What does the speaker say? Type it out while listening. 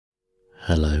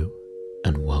Hello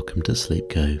and welcome to Sleep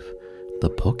Cove, the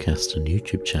podcast and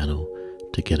YouTube channel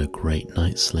to get a great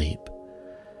night's sleep.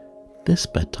 This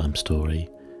bedtime story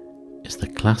is the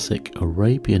classic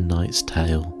Arabian Nights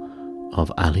tale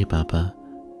of Alibaba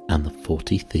and the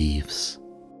 40 Thieves.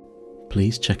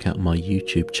 Please check out my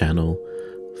YouTube channel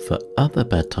for other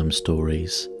bedtime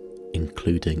stories,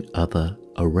 including other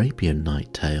Arabian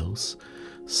Night tales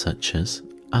such as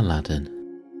Aladdin.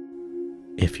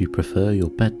 If you prefer your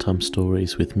bedtime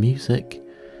stories with music,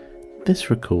 this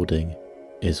recording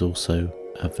is also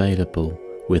available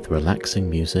with relaxing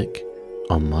music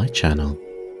on my channel.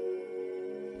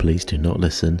 Please do not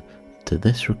listen to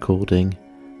this recording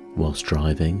whilst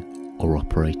driving or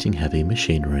operating heavy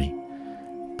machinery.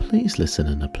 Please listen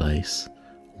in a place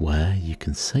where you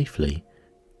can safely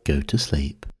go to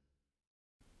sleep.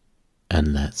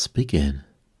 And let's begin.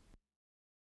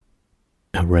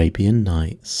 Arabian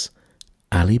Nights,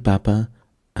 Alibaba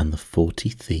and the 40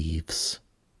 Thieves.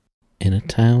 In a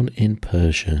town in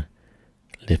Persia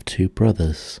lived two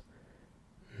brothers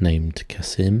named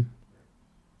Qasim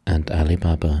and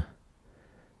Alibaba,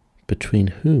 between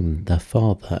whom their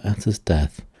father at his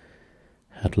death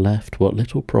had left what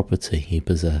little property he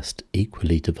possessed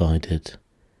equally divided.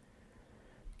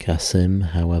 Qasim,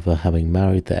 however, having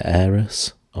married the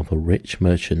heiress of a rich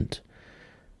merchant,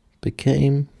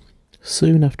 became,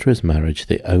 soon after his marriage,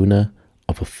 the owner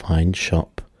of a fine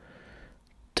shop,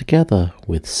 together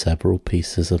with several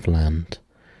pieces of land,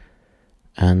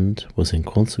 and was in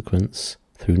consequence,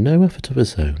 through no effort of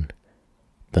his own,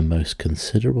 the most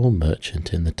considerable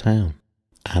merchant in the town.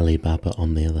 Alibaba,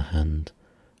 on the other hand,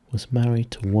 was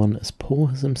married to one as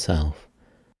poor as himself,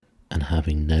 and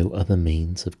having no other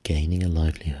means of gaining a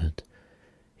livelihood,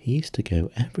 he used to go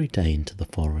every day into the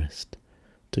forest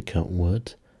to cut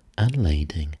wood, and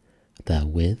lading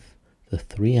therewith the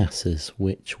 3 asses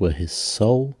which were his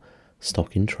sole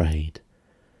stock in trade,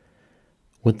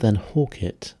 would then hawk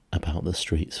it about the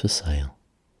streets for sale.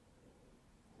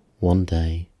 One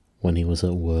day, when he was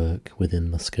at work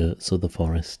within the skirts of the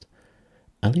forest,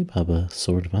 Alibaba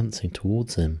saw advancing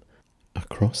towards him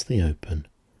across the open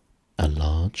a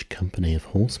large company of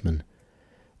horsemen,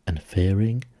 and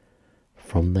fearing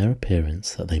from their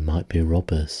appearance that they might be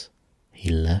robbers, he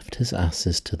left his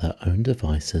asses to their own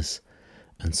devices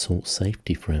and sought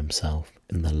safety for himself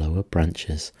in the lower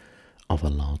branches of a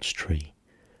large tree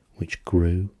which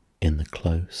grew in the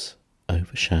close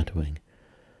overshadowing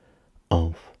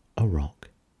of a rock.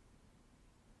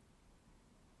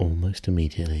 Almost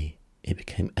immediately it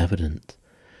became evident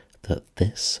that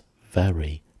this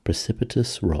very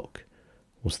precipitous rock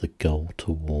was the goal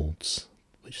towards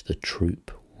which the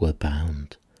troop were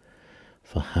bound.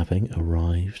 For having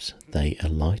arrived, they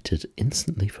alighted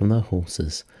instantly from their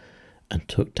horses and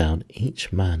took down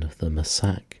each man of them a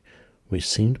sack which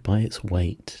seemed by its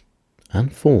weight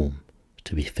and form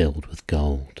to be filled with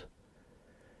gold.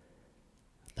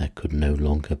 There could no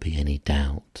longer be any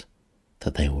doubt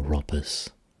that they were robbers.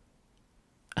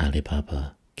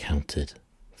 Alibaba counted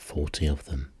 40 of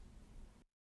them.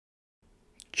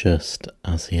 Just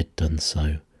as he had done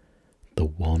so, the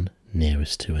one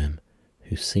nearest to him,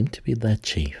 who seemed to be their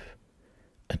chief,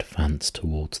 advanced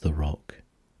towards the rock,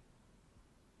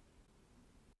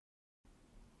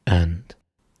 and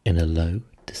in a low,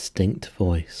 distinct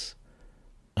voice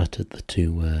uttered the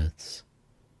 2 words,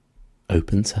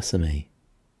 "Open sesame."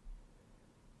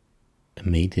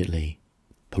 Immediately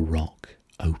the rock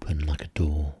opened like a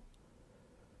door.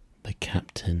 The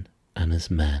captain and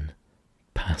his men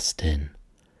passed in,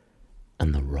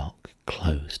 and the rock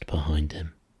closed behind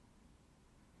him.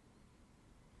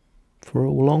 For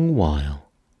a long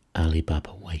while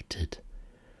Alibaba waited,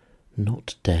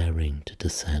 not daring to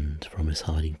descend from his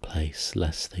hiding place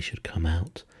lest they should come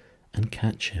out and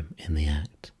catch him in the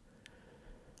act.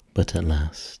 But at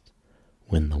last,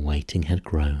 when the waiting had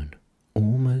grown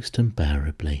almost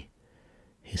unbearably,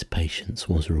 his patience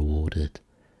was rewarded,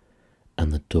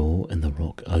 and the door in the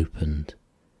rock opened,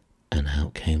 and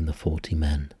out came the 40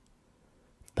 men,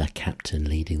 their captain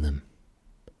leading them.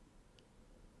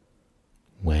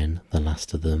 When the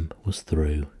last of them was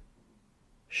through,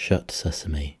 "Shut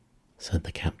sesame," said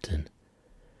the captain,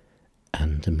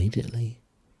 and immediately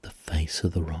the face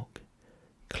of the rock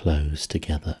closed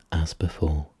together as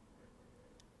before.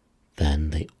 Then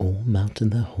they all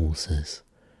mounted their horses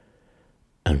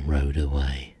and rode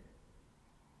away.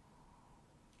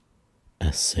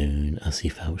 As soon as he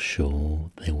felt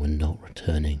sure they were not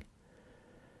returning,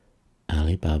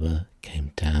 Alibaba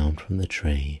came down from the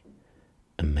tree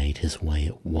and made his way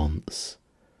at once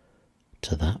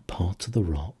to that part of the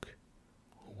rock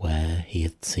where he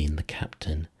had seen the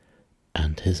captain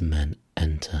and his men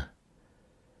enter,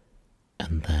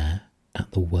 and there, at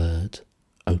the word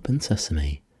 "Open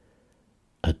Sesame,"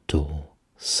 a door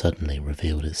suddenly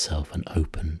revealed itself and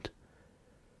opened.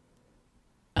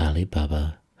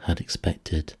 Alibaba had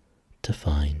expected to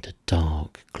find a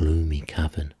dark, gloomy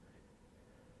cavern.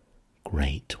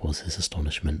 Great was his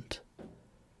astonishment.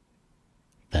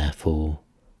 Therefore,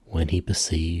 when he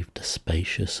perceived a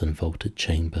spacious and vaulted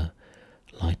chamber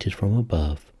lighted from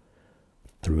above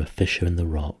through a fissure in the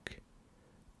rock,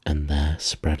 and there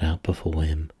spread out before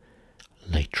him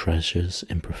lay treasures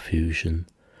in profusion,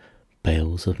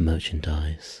 bales of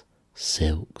merchandise,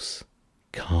 silks,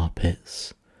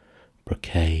 carpets,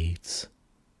 brocades,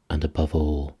 and above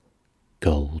all,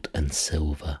 gold and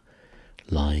silver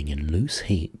lying in loose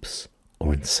heaps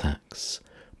or in sacks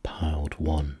piled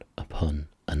one upon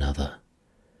another.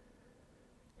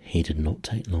 He did not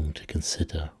take long to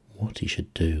consider what he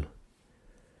should do.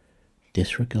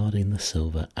 Disregarding the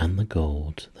silver and the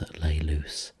gold that lay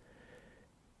loose,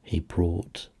 he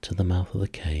brought to the mouth of the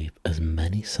cave as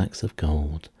many sacks of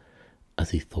gold as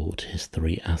he thought his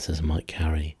 3 asses might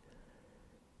carry,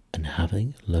 and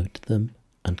having loaded them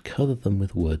and covered them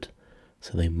with wood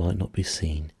so they might not be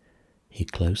seen, he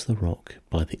closed the rock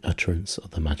by the utterance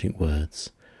of the magic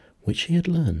words which he had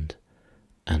learned,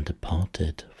 and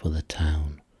departed for the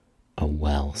town, a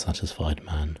well-satisfied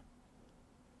man.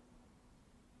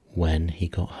 When he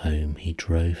got home, he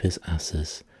drove his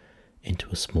asses into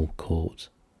a small court,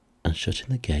 and shutting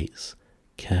the gates,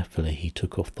 carefully he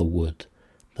took off the wood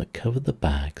that covered the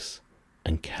bags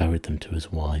and carried them to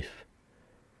his wife.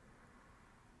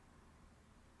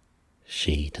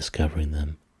 She, discovering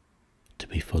them to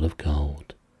be full of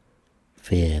gold,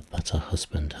 feared that her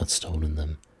husband had stolen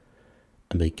them,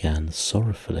 and began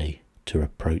sorrowfully to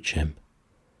reproach him.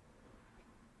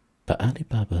 But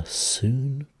Alibaba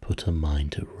soon put her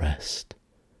mind at rest.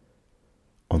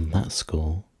 On that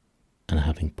score, and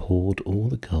having poured all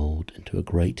the gold into a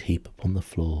great heap upon the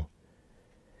floor,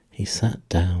 he sat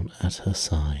down at her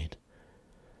side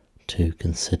to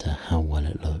consider how well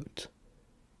it looked.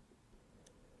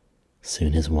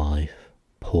 Soon his wife,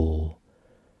 poor,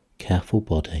 careful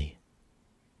body,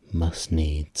 must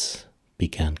needs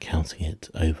began counting it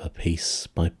over piece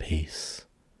by piece.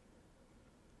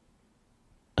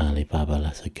 Alibaba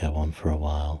let her go on for a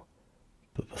while,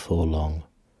 but before long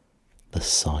the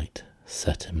sight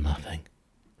set him laughing.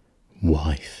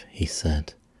 "Wife," he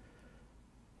said,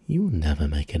 "you will never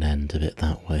make an end of it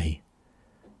that way.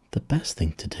 The best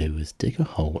thing to do is dig a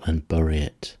hole and bury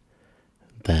it.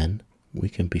 Then we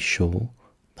can be sure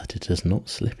that it is not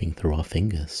slipping through our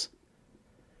fingers."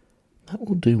 "That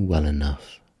will do well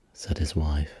enough," said his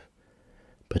wife,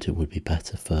 "but it would be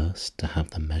better first to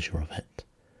have the measure of it.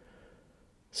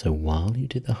 So while you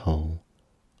dig the hole,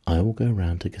 I will go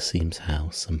round to Cassim's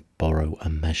house and borrow a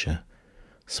measure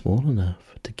small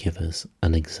enough to give us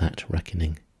an exact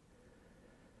reckoning."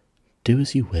 "Do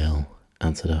as you will,"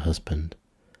 answered her husband,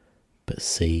 "but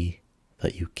see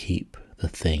that you keep the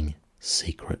thing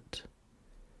secret."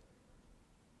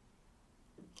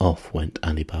 Off went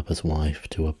Alibaba's wife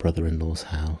to her brother-in-law's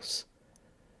house.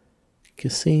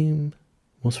 Cassim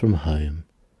was from home,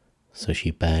 so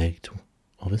she begged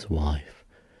of his wife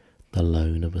the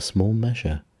loan of a small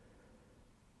measure,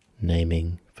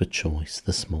 naming for choice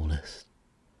the smallest.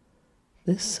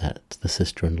 This set the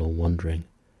sister-in-law wondering.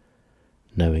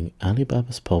 Knowing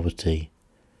Alibaba's poverty,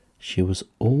 she was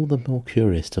all the more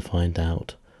curious to find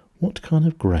out what kind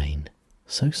of grain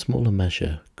so small a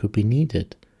measure could be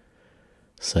needed.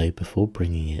 So before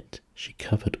bringing it, she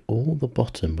covered all the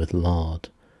bottom with lard,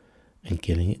 and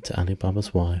giving it to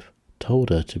Alibaba's wife, told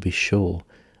her to be sure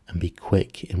and be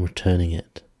quick in returning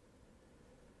it.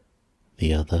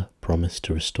 The other promised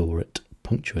to restore it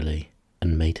punctually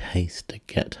and made haste to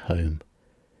get home,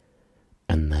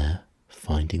 and there,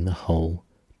 finding the hole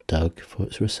dug for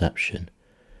its reception,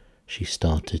 she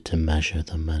started to measure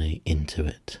the money into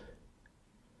it.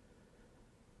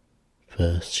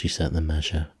 First she set the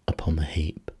measure upon the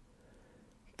heap,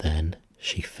 then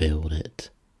she filled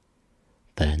it,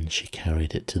 then she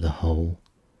carried it to the hole,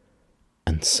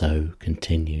 and so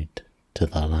continued till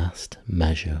the last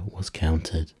measure was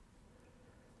counted.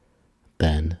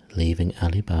 Then, leaving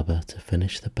Alibaba to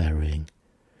finish the burying,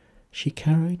 she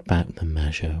carried back the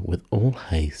measure with all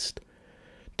haste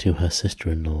to her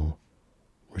sister-in-law,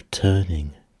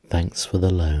 returning thanks for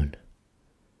the loan.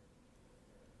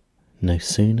 No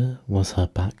sooner was her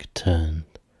back turned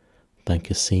than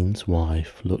Cassim's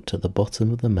wife looked at the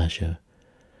bottom of the measure,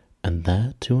 and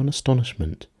there, to her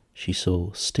astonishment, she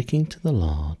saw sticking to the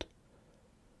lard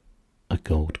a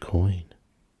gold coin.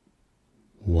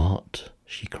 "What?"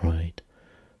 she cried,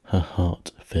 her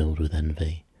heart filled with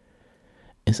envy.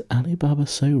 Is Alibaba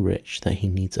so rich that he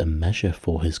needs a measure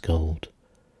for his gold?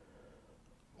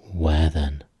 Where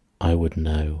then, I would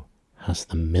know, has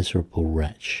the miserable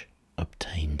wretch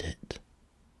obtained it?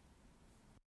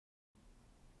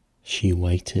 She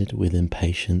waited with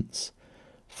impatience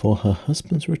for her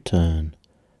husband's return,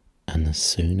 and as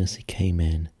soon as he came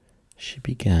in, she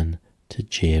began to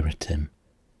jeer at him.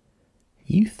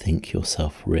 You think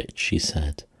yourself rich, she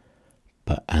said,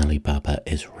 but Alibaba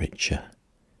is richer.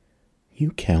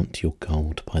 You count your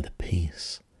gold by the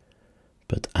piece,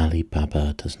 but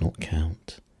Alibaba does not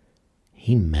count.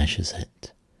 He measures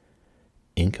it.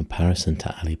 In comparison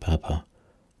to Alibaba,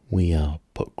 we are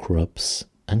but grubs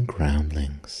and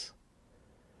groundlings.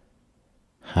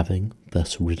 Having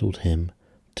thus riddled him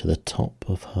to the top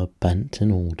of her bent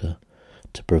in order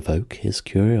to provoke his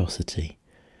curiosity,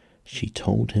 she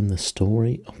told him the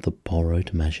story of the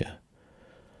borrowed measure,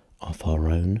 of her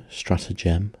own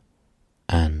stratagem,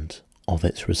 and of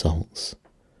its results.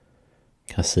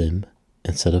 Cassim,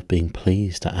 instead of being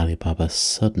pleased at Alibaba's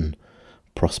sudden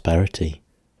prosperity,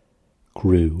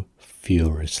 grew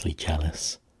furiously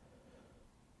jealous.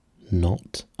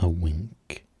 Not a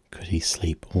wink could he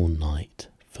sleep all night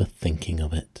for thinking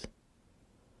of it.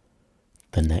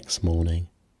 The next morning,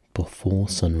 before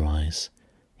sunrise,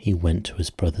 he went to his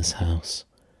brother's house.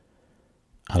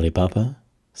 Alibaba,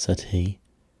 said he,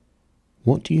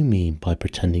 what do you mean by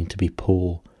pretending to be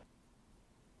poor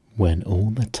when all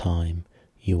the time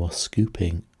you are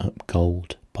scooping up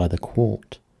gold by the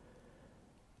quart?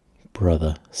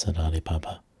 Brother, said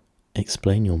Alibaba,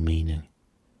 explain your meaning.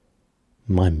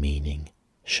 My meaning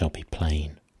shall be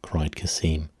plain, cried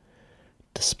Cassim,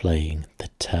 displaying the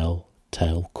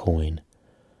tell-tale coin.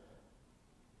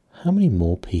 How many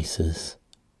more pieces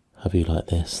have you like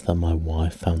this that my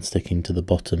wife found sticking to the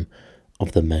bottom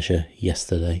of the measure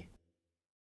yesterday?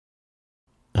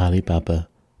 Alibaba,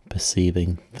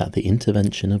 perceiving that the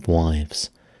intervention of wives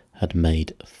had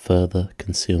made further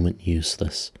concealment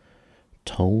useless,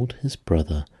 told his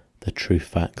brother the true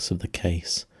facts of the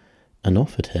case and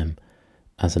offered him,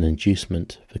 as an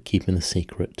inducement for keeping the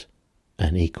secret,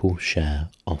 an equal share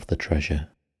of the treasure.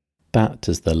 That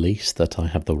is the least that I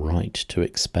have the right to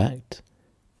expect,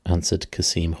 answered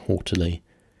Cassim haughtily.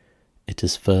 It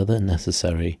is further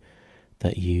necessary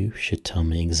that you should tell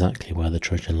me exactly where the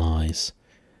treasure lies,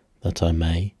 that I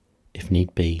may, if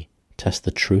need be, test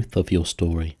the truth of your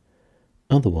story.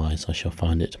 Otherwise I shall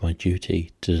find it my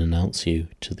duty to denounce you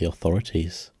to the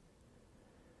authorities.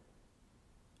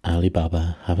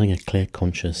 Alibaba, having a clear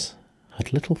conscience,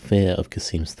 had little fear of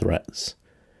Cassim's threats,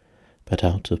 but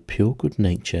out of pure good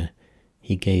nature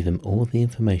he gave him all the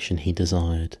information he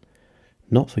desired,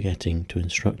 not forgetting to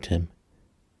instruct him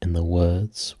in the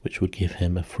words which would give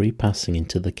him a free passing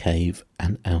into the cave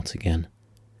and out again.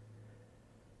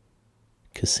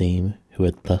 Cassim, who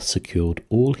had thus secured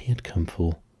all he had come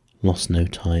for, lost no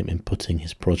time in putting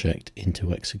his project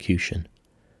into execution.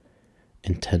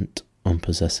 Intent on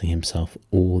possessing himself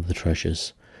all the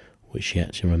treasures which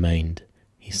yet remained,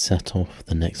 he set off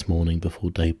the next morning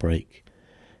before daybreak,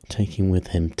 taking with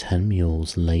him 10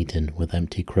 mules laden with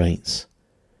empty crates.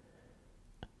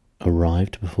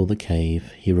 Arrived before the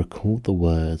cave, he recalled the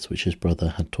words which his brother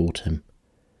had taught him.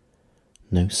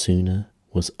 No sooner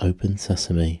was open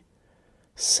sesame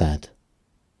said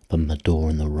than the door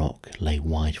in the rock lay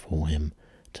wide for him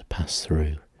to pass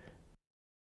through.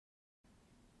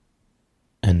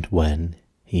 And when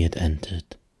he had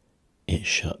entered, it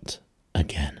shut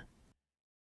again.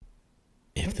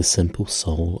 If the simple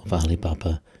soul of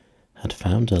Alibaba had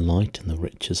found a light in the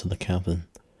riches of the cavern,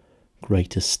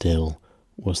 greater still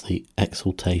was the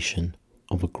exaltation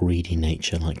of a greedy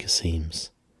nature like Cassim's.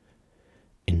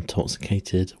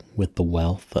 Intoxicated with the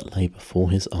wealth that lay before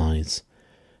his eyes,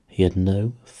 he had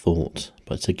no thought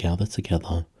but to gather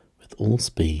together with all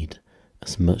speed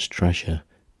as much treasure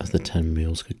as the 10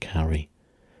 mules could carry,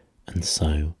 and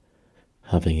so,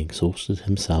 having exhausted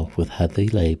himself with heavy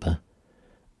labour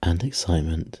and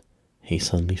excitement, he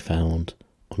suddenly found,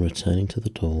 on returning to the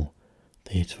door,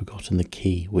 that he had forgotten the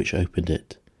key which opened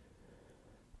it.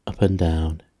 Up and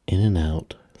down, in and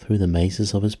out, through the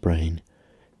mazes of his brain,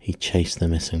 he chased the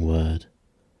missing word.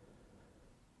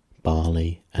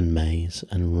 Barley and maize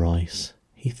and rice,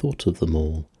 he thought of them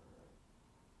all,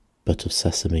 but of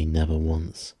sesame never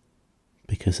once,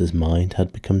 because his mind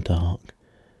had become dark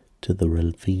to the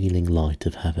revealing light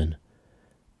of heaven,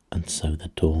 and so the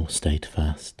door stayed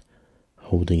fast,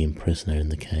 holding him prisoner in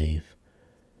the cave,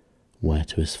 where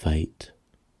to his fate,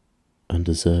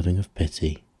 undeserving of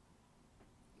pity,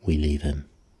 we leave him.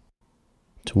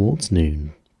 Towards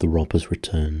noon the robbers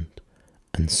returned,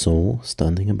 and saw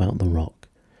standing about the rock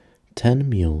 10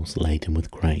 mules laden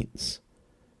with crates.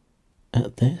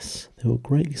 At this, they were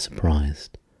greatly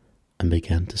surprised and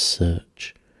began to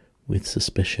search with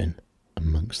suspicion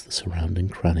amongst the surrounding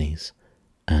crannies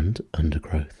and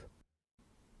undergrowth.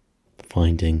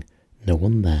 Finding no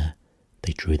one there,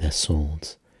 they drew their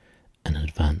swords and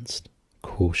advanced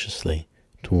cautiously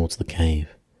towards the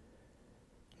cave,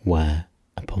 where,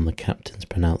 upon the captain's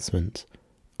pronouncement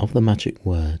of the magic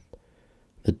word,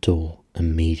 the door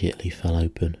immediately fell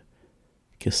open.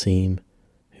 Cassim,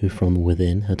 who from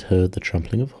within had heard the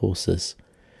trampling of horses,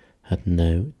 had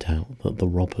no doubt that the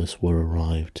robbers were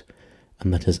arrived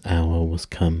and that his hour was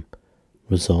come.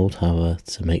 Resolved, however,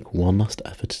 to make one last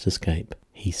effort at escape,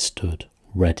 he stood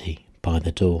ready by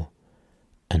the door,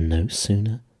 and no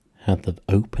sooner had the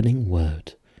opening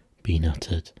word been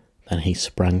uttered than he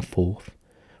sprang forth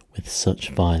with such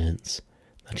violence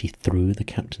that he threw the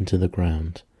captain to the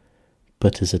ground.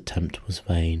 But his attempt was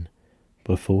vain.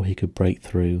 Before he could break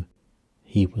through,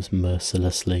 he was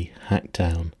mercilessly hacked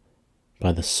down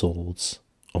by the swords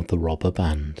of the robber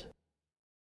band.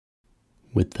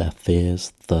 With their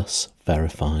fears thus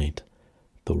verified,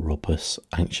 the robbers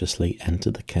anxiously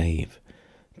entered the cave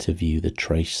to view the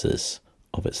traces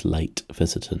of its late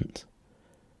visitant.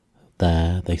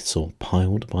 There they saw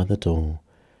piled by the door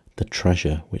the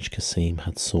treasure which Cassim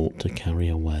had sought to carry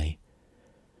away.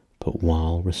 But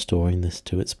while restoring this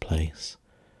to its place,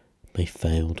 they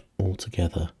failed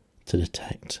altogether to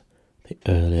detect the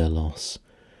earlier loss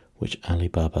which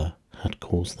Alibaba had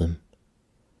caused them.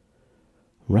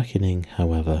 Reckoning,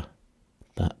 however,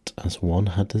 that as one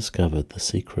had discovered the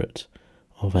secret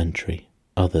of entry,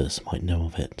 others might know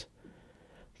of it,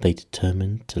 they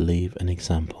determined to leave an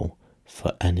example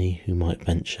for any who might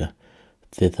venture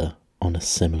thither on a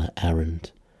similar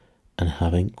errand, and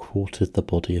having quartered the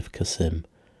body of Cassim,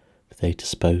 they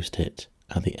disposed it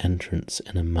at the entrance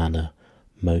in a manner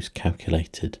most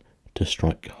calculated to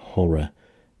strike horror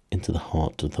into the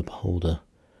heart of the beholder.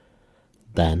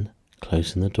 Then,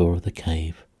 closing the door of the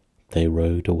cave, they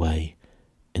rode away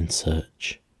in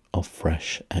search of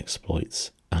fresh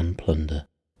exploits and plunder.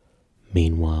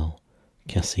 Meanwhile,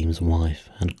 Cassim's wife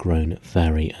had grown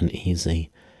very uneasy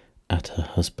at her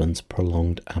husband's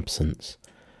prolonged absence,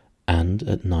 and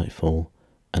at nightfall,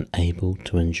 unable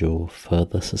to endure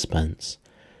further suspense,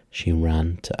 she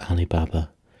ran to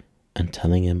Alibaba, and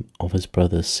telling him of his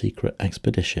brother's secret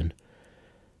expedition,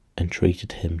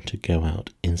 entreated him to go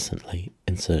out instantly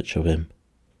in search of him.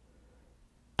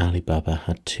 Alibaba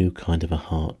had too kind of a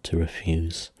heart to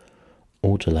refuse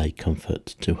or delay comfort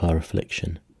to her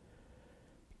affliction.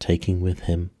 Taking with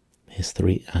him his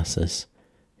 3 asses,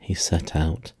 he set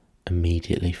out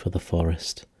immediately for the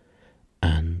forest,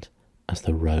 and, as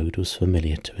the road was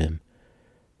familiar to him,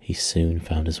 he soon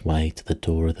found his way to the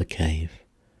door of the cave.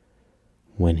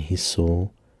 When he saw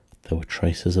there were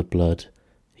traces of blood,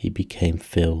 he became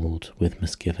filled with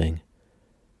misgiving.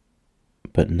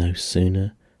 But no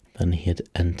sooner than he had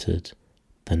entered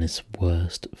than his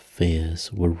worst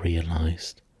fears were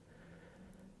realized.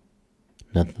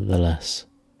 Nevertheless,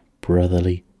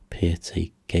 brotherly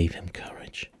piety gave him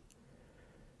courage.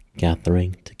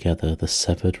 Gathering together the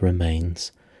severed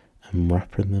remains and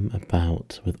wrapping them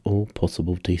about with all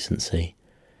possible decency,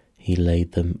 he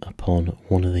laid them upon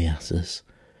one of the asses.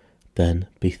 Then,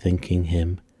 bethinking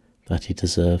him that he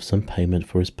deserved some payment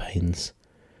for his pains,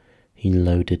 he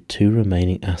loaded 2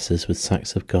 remaining asses with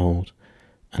sacks of gold,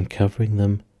 and covering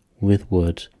them with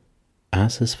wood,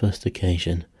 as his first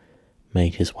occasion,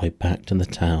 made his way back to the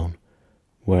town,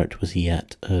 where it was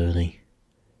yet early.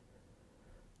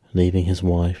 Leaving his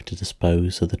wife to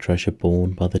dispose of the treasure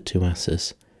borne by the 2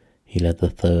 asses, he led the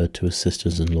third to his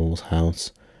sister-in-law's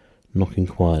house, knocking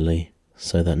quietly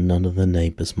so that none of the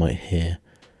neighbours might hear,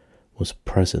 was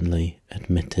presently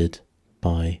admitted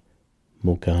by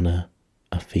Morgana,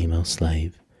 a female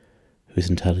slave, whose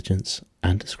intelligence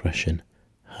and discretion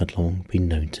had long been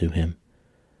known to him.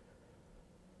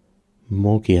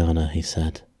 "Morgiana," he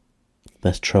said,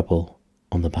 "there's trouble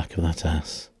on the back of that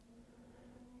ass.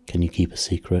 Can you keep a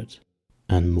secret?"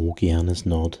 And Morgiana's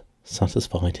nod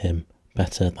satisfied him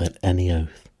better than any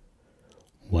oath.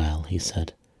 "Well," he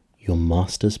said, "your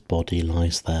master's body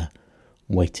lies there,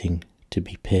 waiting to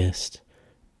be pierced,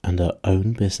 and our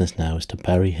own business now is to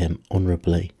bury him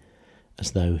honourably,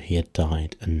 as though he had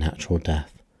died a natural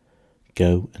death.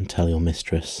 Go and tell your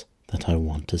mistress that I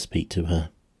want to speak to her."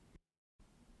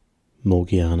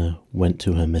 Morgiana went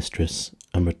to her mistress,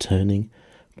 and returning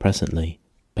presently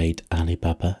bade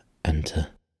Alibaba enter.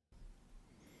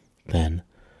 Then,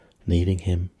 leaving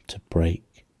him to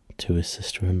break to his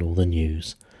sister-in-law the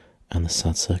news and the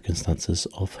sad circumstances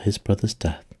of his brother's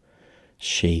death,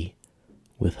 she,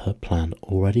 with her plan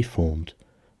already formed,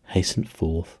 hastened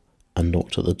forth and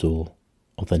knocked at the door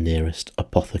of the nearest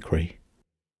apothecary,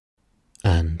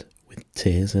 and, with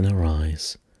tears in her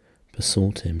eyes,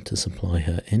 besought him to supply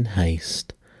her in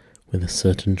haste with a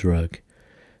certain drug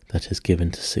that is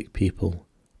given to sick people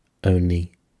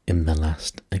only in the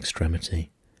last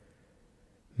extremity.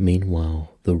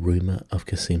 Meanwhile, the rumour of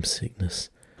Cassim's sickness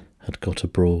had got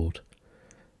abroad.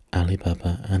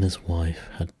 Alibaba and his wife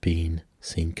had been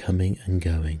seen coming and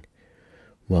going,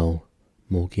 while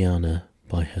Morgiana,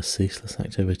 by her ceaseless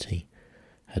activity,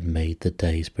 had made the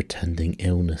day's pretending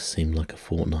illness seem like a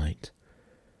fortnight.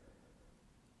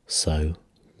 So,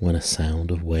 when a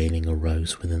sound of wailing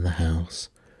arose within the house,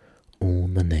 all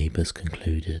the neighbours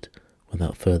concluded,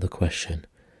 without further question,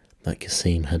 that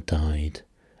Cassim had died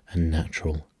a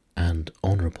natural and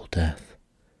honourable death.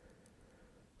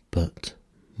 But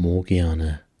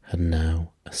Morgiana had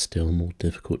now a still more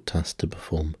difficult task to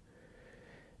perform,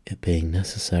 it being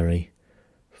necessary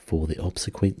for the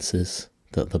obsequances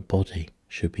that the body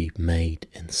should be made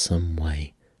in some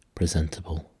way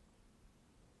presentable.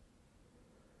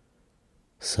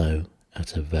 So,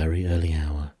 at a very early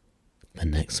hour, the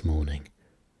next morning,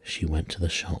 she went to the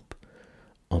shop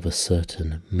of a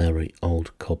certain merry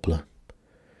old cobbler,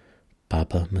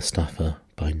 Baba Mustafa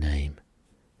by name,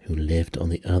 who lived on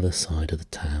the other side of the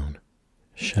town.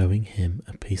 Showing him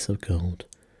a piece of gold,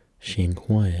 she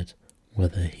inquired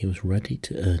whether he was ready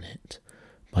to earn it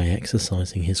by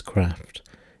exercising his craft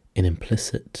in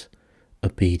implicit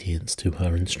obedience to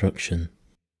her instruction.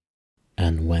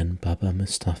 And when Baba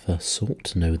Mustafa sought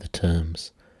to know the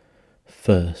terms,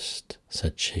 "First,"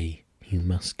 said she, "you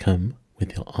must come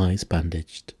with your eyes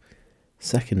bandaged.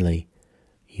 Secondly,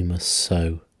 you must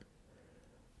sew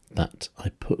that I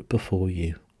put before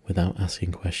you without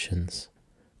asking questions.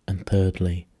 And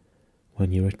thirdly,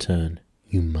 when you return,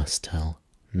 you must tell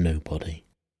nobody."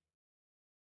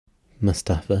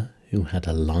 Mustafa, who had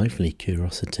a lively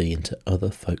curiosity into other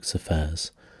folks'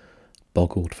 affairs,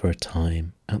 boggled for a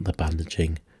time at the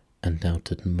bandaging and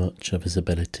doubted much of his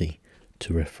ability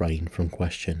to refrain from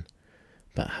question,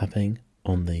 but having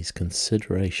on these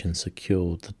considerations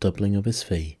secured the doubling of his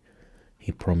fee,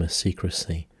 he promised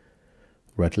secrecy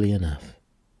readily enough,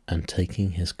 and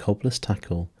taking his cobbler's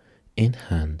tackle in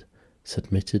hand,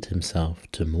 submitted himself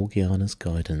to Morgiana's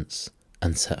guidance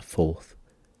and set forth.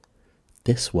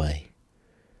 This way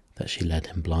that she led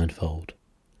him blindfold,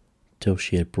 till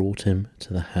she had brought him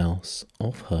to the house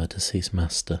of her deceased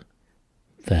master.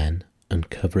 Then,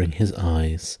 uncovering his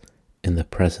eyes in the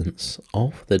presence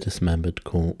of the dismembered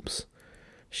corpse,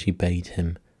 she bade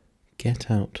him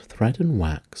get out thread and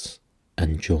wax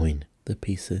and join the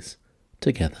pieces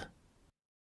together.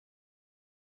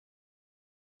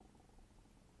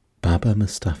 Baba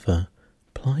Mustafa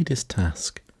plied his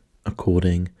task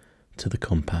according to the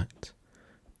compact,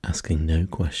 asking no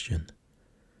question.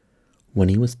 When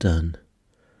he was done,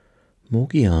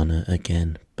 Morgiana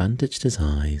again bandaged his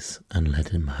eyes and led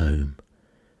him home,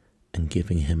 and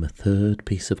giving him a third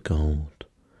piece of gold,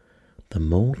 the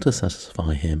more to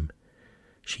satisfy him,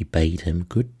 she bade him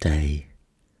good day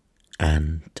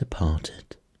and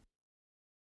departed.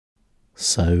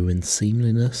 So in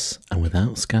seemliness and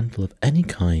without scandal of any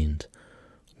kind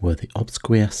were the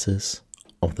obsequies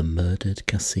of the murdered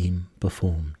Cassim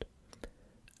performed.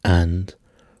 And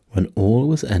when all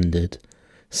was ended,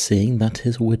 seeing that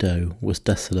his widow was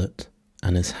desolate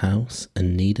and his house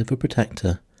in need of a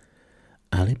protector,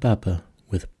 Alibaba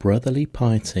with brotherly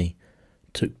piety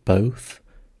took both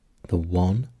the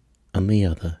one and the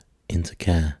other into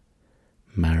care,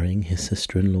 marrying his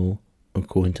sister-in-law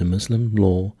according to Muslim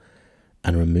law,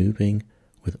 and removing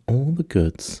with all the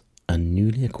goods and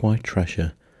newly acquired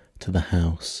treasure to the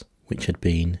house which had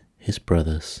been his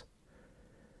brother's.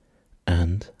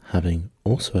 And having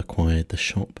also acquired the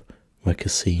shop where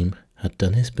Cassim had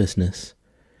done his business,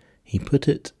 he put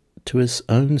it to his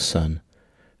own son,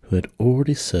 who had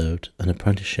already served an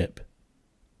apprenticeship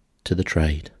to the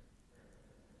trade.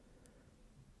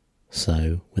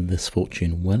 So, with this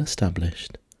fortune well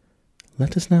established,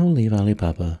 let us now leave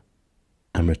Alibaba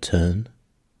and return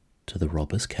to the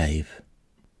robber's cave.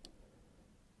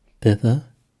 Thither,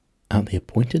 at the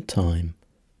appointed time,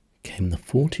 came the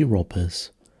 40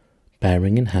 robbers,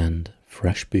 bearing in hand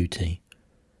fresh booty,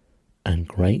 and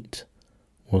great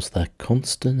was their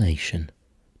consternation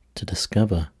to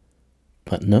discover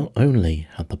that not only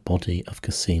had the body of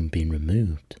Cassim been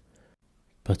removed,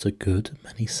 but a good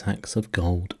many sacks of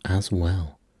gold as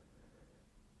well.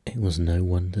 It was no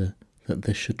wonder that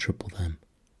this should trouble them,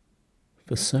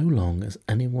 for so long as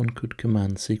anyone could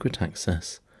command secret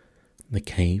access, the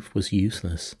cave was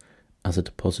useless as a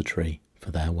depository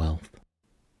for their wealth.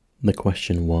 The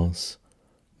question was,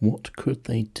 what could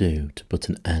they do to put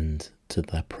an end to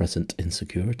their present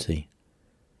insecurity.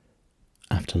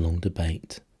 After long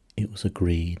debate, it was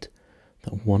agreed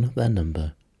that one of their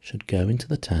number should go into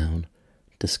the town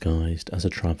disguised as a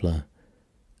traveller,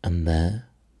 and there,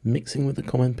 mixing with the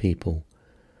common people,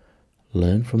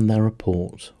 learn from their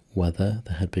report whether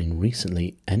there had been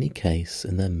recently any case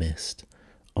in their midst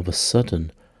of a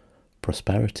sudden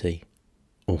prosperity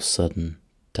or sudden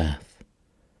death.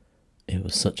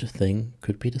 If such a thing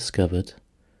could be discovered,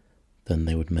 then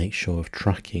they would make sure of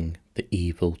tracking the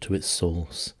evil to its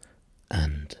source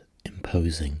and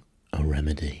imposing a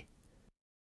remedy.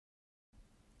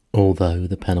 Although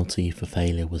the penalty for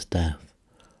failure was death,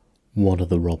 one of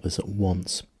the robbers at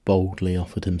once boldly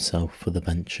offered himself for the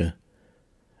venture,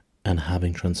 and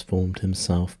having transformed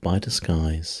himself by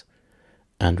disguise,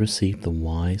 and received the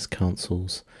wise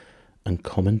counsels and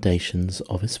commendations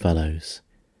of his fellows,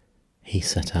 he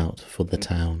set out for the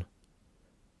town.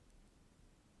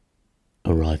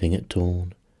 Arriving at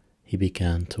dawn, he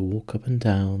began to walk up and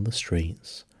down the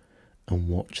streets and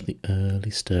watch the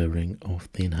early stirring of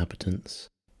the inhabitants.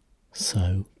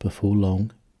 So, before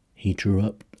long, he drew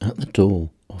up at the door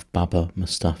of Baba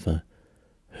Mustafa,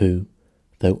 who,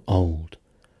 though old,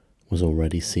 was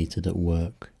already seated at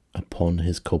work upon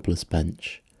his cobbler's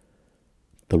bench.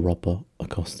 The robber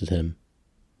accosted him.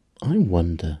 "I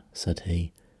wonder," said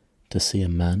he, "to see a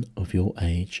man of your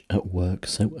age at work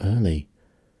so early.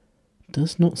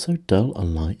 Does not so dull a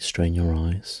light strain your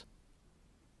eyes?"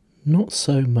 "Not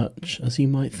so much as you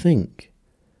might think,"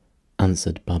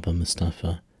 answered Baba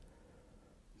Mustafa.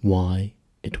 "Why,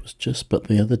 it was just but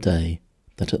the other day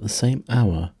that at the same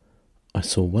hour I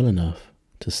saw well enough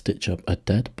to stitch up a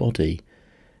dead body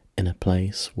in a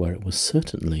place where it was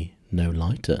certainly no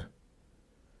lighter."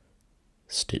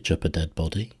 "Stitch up a dead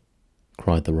body?"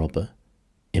 cried the robber,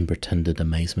 in pretended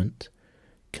amazement,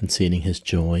 concealing his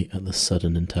joy at the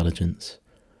sudden intelligence.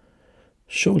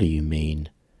 "Surely you mean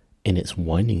in its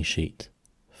winding sheet,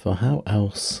 for how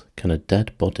else can a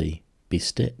dead body be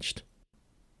stitched?"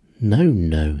 "No,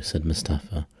 no," said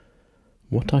Mustafa.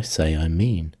 "What I say I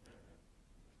mean.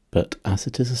 But as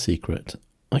it is a secret,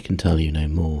 I can tell you no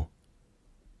more."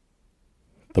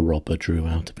 The robber drew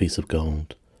out a piece of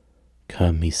gold.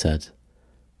 "Come," he said,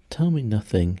 "tell me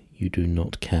nothing you do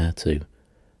not care to.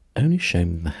 Only show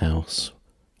me the house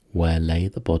where lay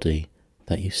the body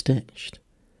that you stitched."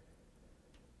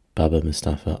 Baba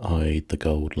Mustafa eyed the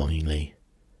gold longingly.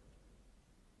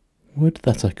 "Would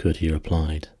that I could," he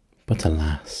replied, "but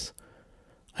alas,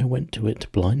 I went to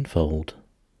it blindfold."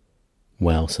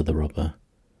 "Well," said the robber,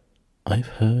 "I've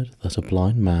heard that a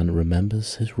blind man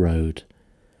remembers his road.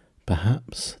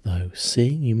 Perhaps, though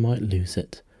seeing you might lose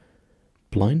it,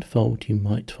 blindfold you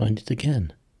might find it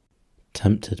again."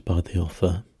 Tempted by the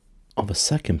offer of a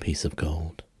second piece of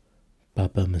gold,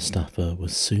 Baba Mustafa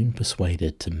was soon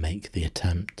persuaded to make the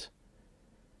attempt.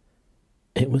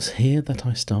 "It was here that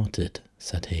I started,"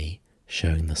 said he,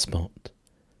 showing the spot,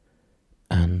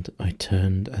 "and I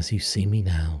turned as you see me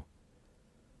now."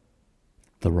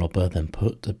 The robber then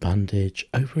put a bandage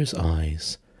over his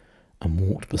eyes and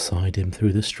walked beside him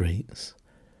through the streets,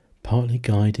 partly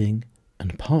guiding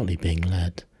and partly being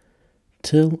led,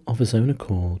 till of his own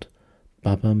accord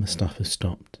Baba Mustafa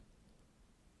stopped.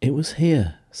 "It was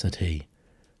here," said he,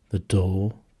 "the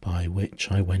door by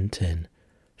which I went in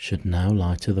should now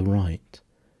lie to the right,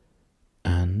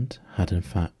 and had in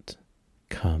fact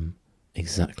come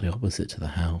exactly opposite to the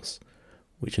house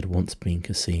which had once been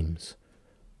Kasim's,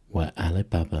 where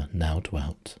Alibaba now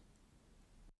dwelt."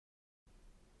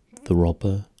 The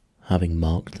robber, having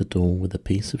marked the door with a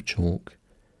piece of chalk,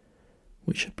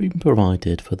 which had been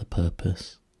provided for the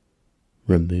purpose,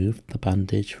 removed the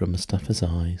bandage from Mustafa's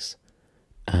eyes,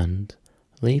 and,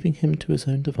 leaving him to his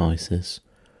own devices,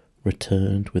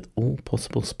 returned with all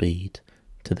possible speed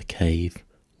to the cave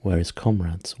where his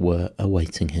comrades were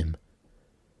awaiting him.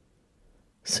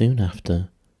 Soon after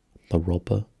the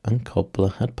robber and cobbler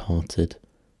had parted,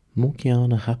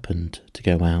 Morgiana happened to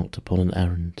go out upon an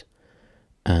errand,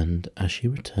 and as she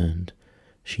returned,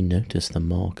 she noticed the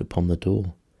mark upon the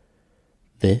door.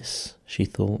 "This," she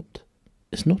thought,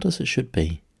 "is not as it should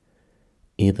be.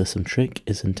 Either some trick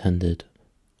is intended,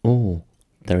 or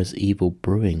there is evil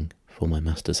brewing for my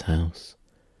master's house."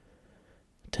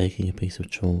 Taking a piece of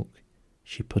chalk,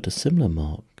 she put a similar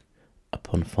mark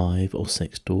upon 5 or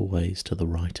 6 doorways to the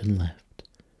right and left,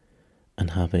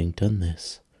 and having done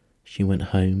this, she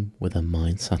went home with her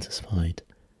mind satisfied,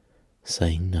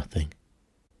 saying nothing.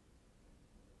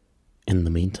 In the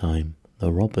meantime,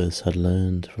 the robbers had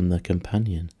learned from their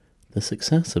companion the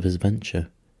success of his venture.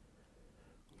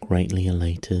 Greatly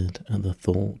elated at the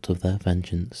thought of their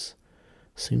vengeance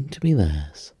soon to be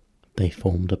theirs, They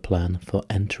formed a plan for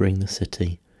entering the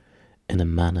city in a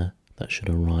manner that should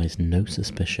arouse no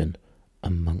suspicion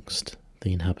amongst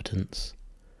the inhabitants.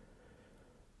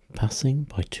 Passing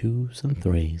by twos and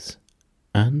threes,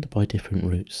 and by different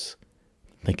routes,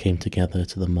 they came together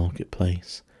to the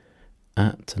marketplace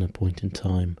at an appointed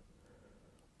time,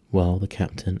 while the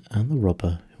captain and the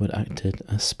robber who had acted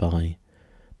as spy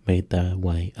made their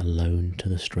way alone to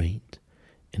the street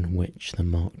in which the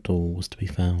marked door was to be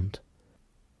found.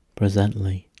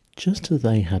 Presently, just as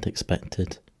they had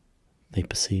expected, they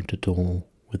perceived a door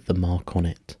with the mark on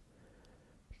it.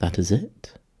 "That is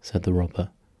it," said the robber,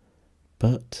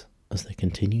 but as they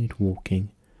continued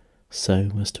walking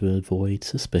so as to avoid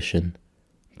suspicion,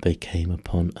 they came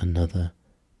upon another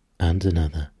and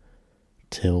another,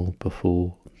 till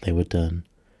before they were done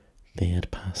they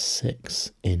had passed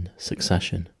 6 in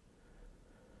succession.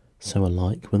 So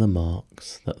alike were the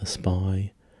marks that the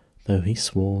spy, though he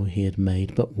swore he had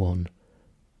made but one,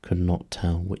 could not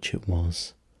tell which it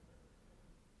was.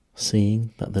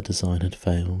 Seeing that the design had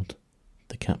failed,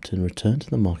 the captain returned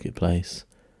to the marketplace,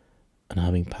 and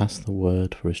having passed the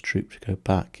word for his troop to go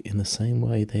back in the same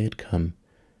way they had come,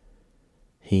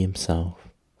 he himself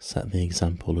set the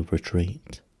example of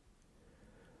retreat.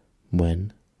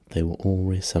 When they were all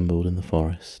reassembled in the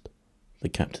forest, the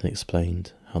captain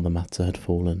explained how the matter had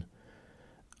fallen,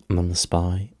 and then the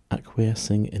spy,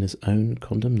 acquiescing in his own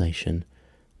condemnation,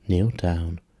 kneeled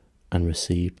down and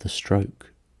received the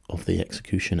stroke of the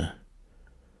executioner.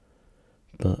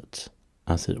 But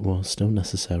as it was still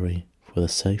necessary for the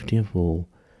safety of all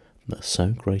that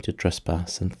so great a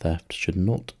trespass and theft should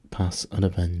not pass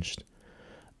unavenged,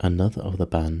 another of the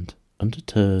band,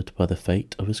 undeterred by the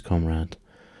fate of his comrade,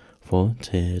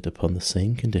 volunteered upon the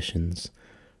same conditions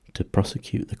to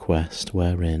prosecute the quest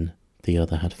wherein the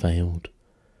other had failed.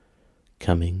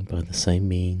 Coming by the same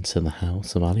means to the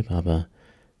house of Alibaba,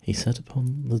 he set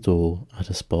upon the door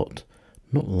at a spot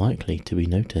not likely to be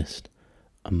noticed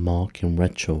a mark in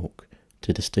red chalk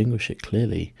to distinguish it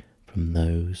clearly from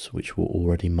those which were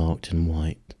already marked in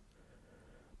white.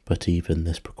 But even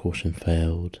this precaution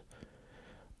failed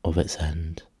of its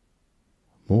end.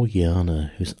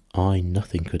 Morgiana, whose eye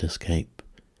nothing could escape,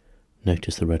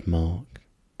 noticed the red mark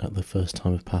at the first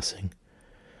time of passing,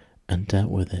 and dealt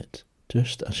with it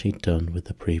just as she'd done with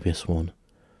the previous one.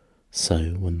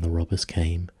 So when the robbers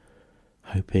came,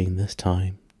 hoping this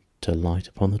time to light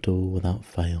upon the door without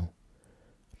fail,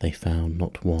 they found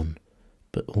not one,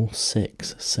 but all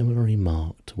 6 similarly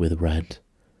marked with red.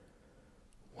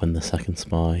 When the second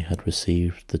spy had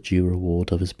received the due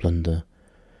reward of his plunder,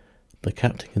 the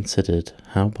captain considered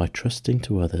how by trusting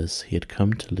to others he had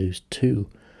come to lose 2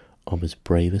 of his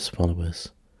bravest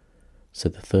followers, so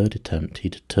the third attempt he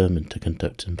determined to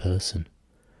conduct in person.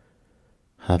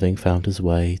 Having found his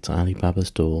way to Ali Baba's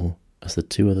door, as the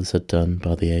 2 others had done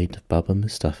by the aid of Baba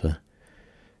Mustafa,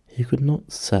 he could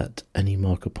not set any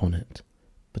mark upon it,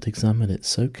 but examined it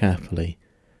so carefully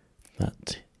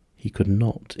that he could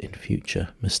not in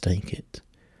future mistake it.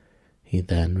 He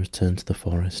then returned to the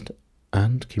forest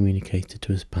and communicated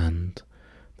to his band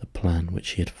the plan which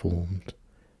he had formed.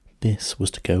 This was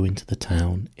to go into the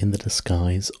town in the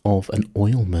disguise of an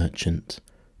oil merchant,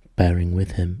 bearing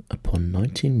with him upon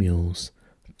 19 mules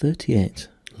 38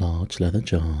 large leather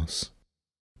jars.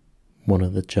 One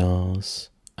of the jars,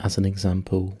 as an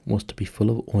example, was to be full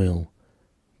of oil,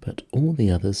 but all the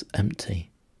others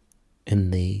empty. In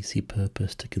these he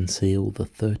purposed to conceal the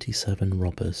 37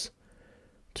 robbers,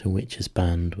 to which his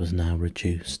band was now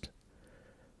reduced,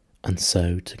 and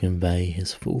so to convey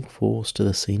his full force to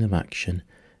the scene of action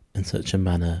in such a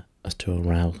manner as to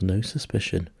arouse no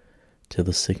suspicion till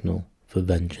the signal for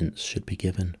vengeance should be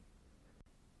given.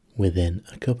 Within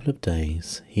a couple of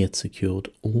days he had secured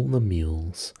all the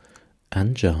mules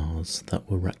and jars that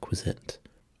were requisite,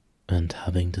 and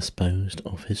having disposed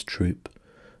of his troop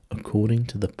according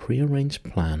to the prearranged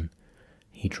plan,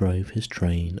 he drove his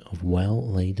train of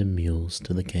well-laden mules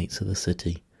to the gates of the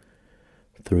city,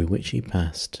 through which he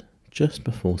passed just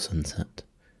before sunset.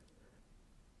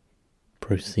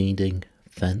 Proceeding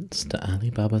thence to Ali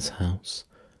Baba's house,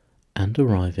 and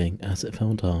arriving as it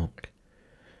fell dark,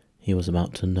 he was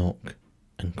about to knock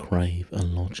and crave a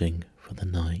lodging for the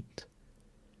night,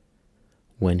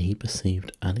 when he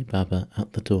perceived Ali Baba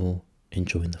at the door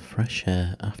enjoying the fresh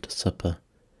air after supper.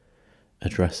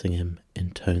 Addressing him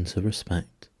in tones of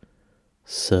respect,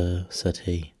 "Sir," said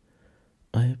he,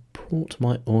 "I have brought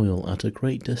my oil at a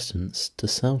great distance to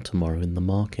sell tomorrow in the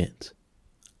market,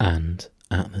 and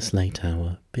at this late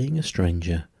hour, being a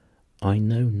stranger, I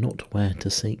know not where to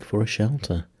seek for a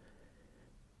shelter.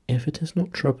 If it is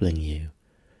not troubling you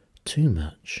too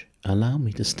much, allow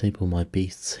me to stable my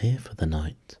beasts here for the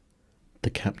night." The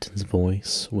captain's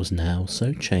voice was now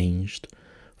so changed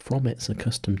from its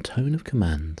accustomed tone of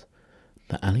command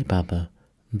that Alibaba,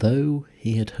 though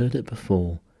he had heard it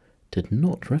before, did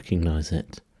not recognise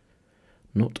it.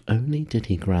 Not only did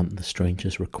he grant the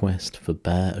stranger's request for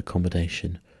bare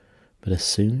accommodation, but as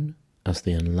soon as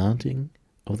the unlading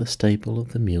of the stable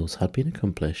of the mules had been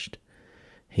accomplished,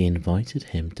 he invited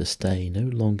him to stay no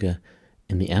longer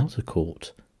in the outer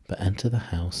court, but enter the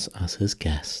house as his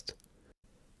guest.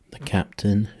 The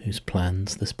captain, whose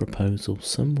plans this proposal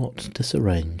somewhat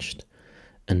disarranged,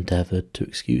 endeavoured to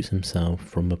excuse himself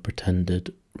from a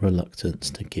pretended reluctance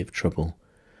to give trouble,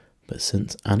 but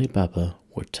since Alibaba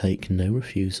would take no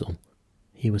refusal,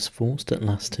 he was forced at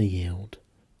last to yield,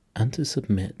 and to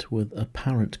submit with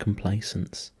apparent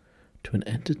complacence to an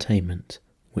entertainment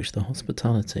which the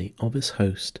hospitality of his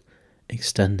host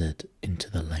extended into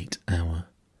the late hour.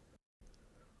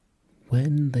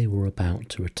 When they were about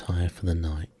to retire for the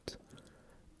night,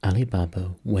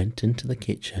 Alibaba went into the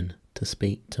kitchen to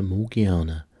speak to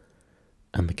Morgiana,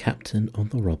 and the captain of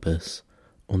the robbers,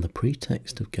 on the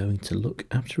pretext of going to look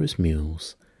after his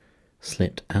mules,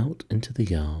 slipped out into the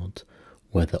yard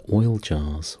where the oil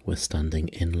jars were standing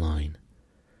in line.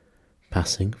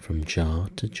 Passing from jar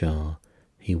to jar,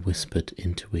 he whispered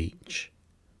into each,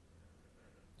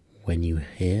 "When you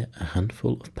hear a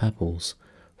handful of pebbles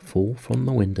fall from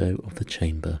the window of the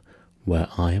chamber where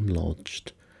I am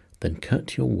lodged, then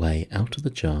cut your way out of the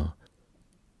jar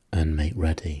and make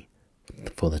ready,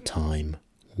 for the time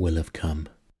will have come."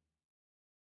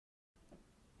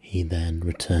 He then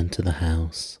returned to the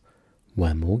house,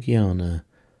 where Morgiana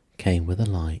came with a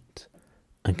light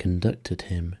and conducted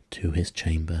him to his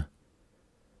chamber.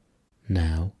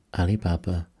 Now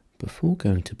Alibaba, before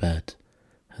going to bed,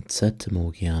 had said to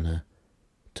Morgiana,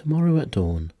 "Tomorrow at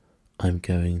dawn I am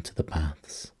going to the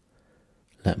baths.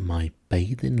 Let my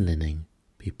bathing linen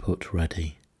be put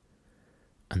ready,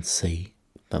 and see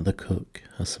that the cook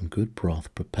has some good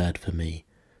broth prepared for me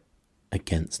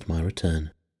against my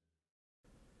return."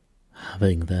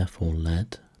 Having therefore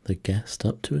led the guest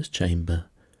up to his chamber,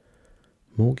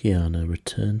 Morgiana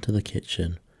returned to the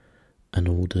kitchen and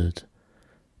ordered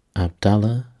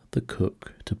Abdallah the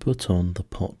cook to put on the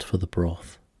pot for the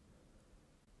broth.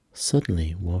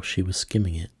 Suddenly, while she was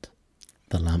skimming it,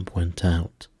 the lamp went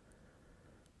out,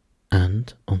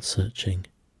 and on searching,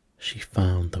 she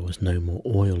found there was no more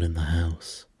oil in the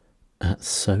house. At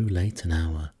so late an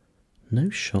hour, no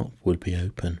shop would be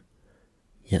open,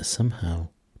 yet somehow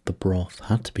the broth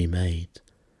had to be made,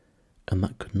 and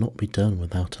that could not be done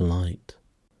without a light.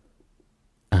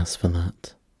 "As for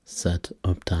that," said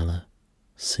Abdallah,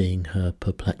 seeing her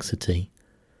perplexity,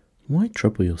 "why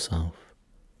trouble yourself?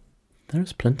 There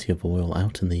is plenty of oil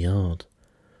out in the yard."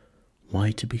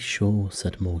 "Why, to be sure,"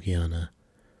 said Morgiana,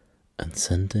 and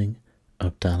sending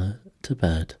Abdallah to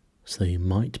bed so he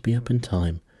might be up in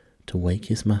time to wake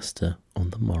his master on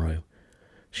the morrow,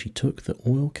 she took the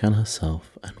oil can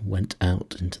herself and went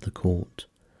out into the court.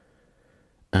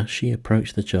 As she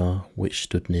approached the jar which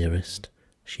stood nearest,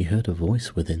 she heard a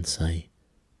voice within say,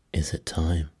 "Is it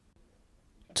time?"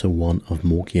 To one of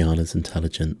Morgiana's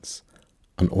intelligence,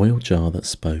 an oil jar that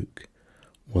spoke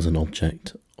was an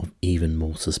object of even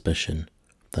more suspicion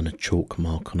than a chalk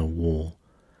mark on a wall,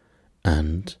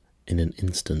 and in an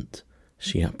instant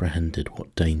she apprehended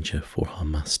what danger for her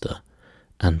master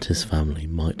and his family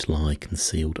might lie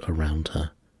concealed around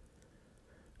her.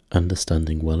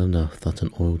 Understanding well enough that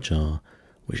an oil jar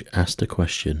which asked a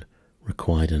question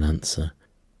required an answer,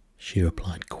 she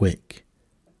replied quick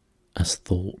as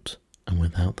thought and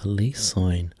without the least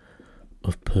sign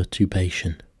of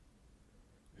perturbation,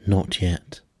 "Not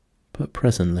yet, but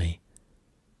presently,"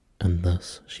 and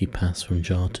thus she passed from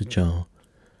jar to jar,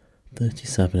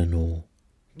 37 in all,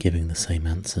 giving the same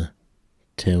answer,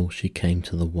 till she came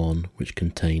to the one which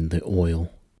contained the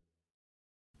oil.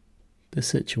 The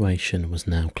situation was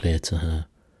now clear to her.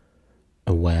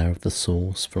 Aware of the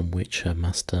source from which her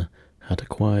master had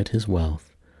acquired his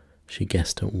wealth, she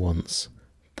guessed at once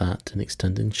that in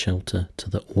extending shelter to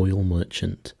the oil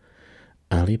merchant,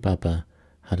 Alibaba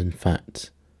had in fact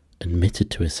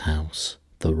admitted to his house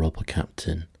the robber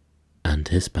captain and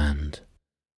his band.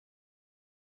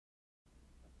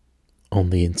 On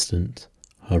the instant,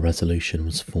 her resolution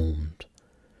was formed.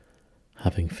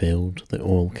 Having filled the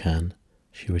oil can,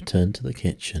 she returned to the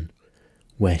kitchen,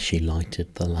 where she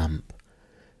lighted the lamp,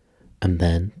 and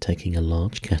then, taking a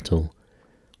large kettle,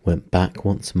 went back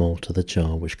once more to the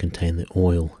jar which contained the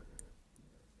oil.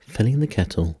 Filling the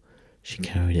kettle, she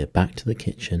carried it back to the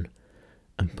kitchen,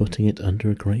 and putting it under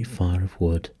a great fire of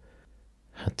wood,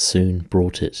 had soon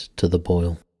brought it to the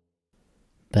boil.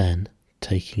 Then,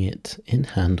 taking it in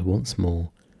hand once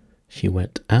more, She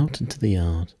went out into the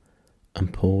yard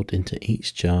and poured into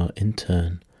each jar in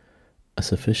turn a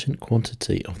sufficient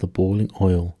quantity of the boiling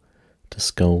oil to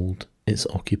scald its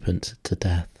occupant to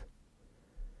death.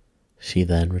 She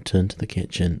then returned to the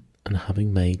kitchen and,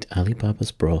 having made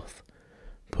Alibaba's broth,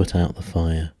 put out the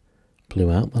fire,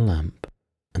 blew out the lamp,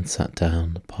 and sat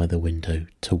down by the window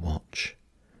to watch.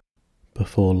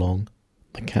 Before long,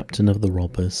 the captain of the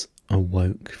robbers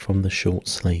awoke from the short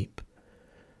sleep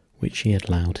which he had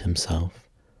allowed himself,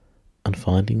 and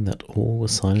finding that all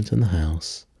was silent in the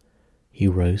house, he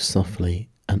rose softly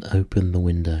and opened the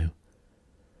window.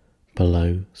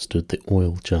 Below stood the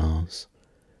oil jars.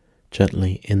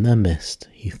 Gently in their midst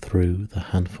he threw the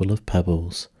handful of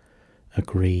pebbles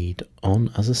agreed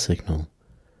on as a signal,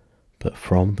 but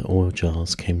from the oil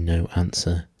jars came no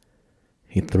answer.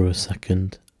 He threw a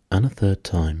second and a third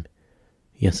time,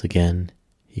 yet again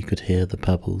he could hear the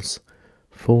pebbles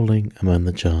falling among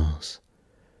the jars.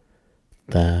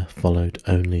 There followed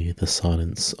only the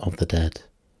silence of the dead.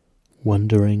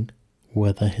 Wondering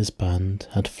whether his band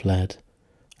had fled,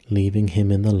 leaving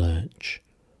him in the lurch,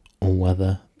 or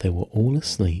whether they were all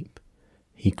asleep,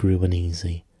 he grew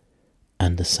uneasy,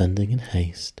 and ascending in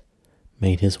haste,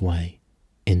 made his way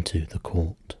into the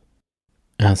court.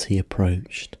 As he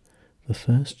approached the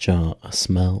first jar, a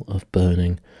smell of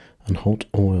burning and hot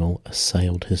oil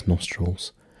assailed his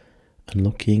nostrils, and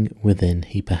looking within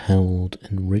he beheld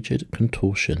in rigid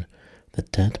contortion the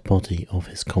dead body of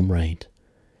his comrade.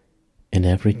 In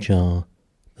every jar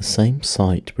the same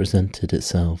sight presented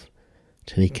itself,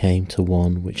 till he came to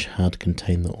one which had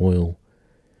contained the oil.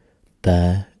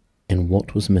 There, in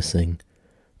what was missing,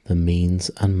 the means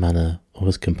and manner of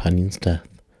his companion's death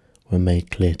were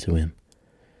made clear to him.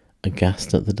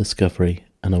 Aghast at the discovery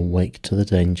and awake to the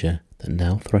danger that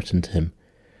now threatened him,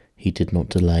 he did not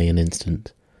delay an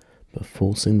instant, but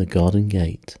forcing the garden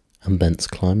gate and thence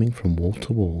climbing from wall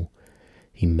to wall,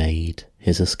 he made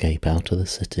his escape out of the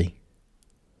city.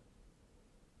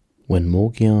 When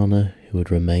Morgiana, who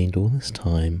had remained all this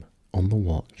time on the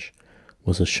watch,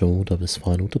 was assured of his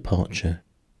final departure,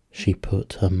 she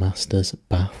put her master's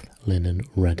bath linen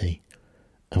ready,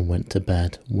 and went to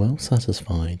bed well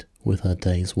satisfied with her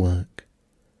day's work.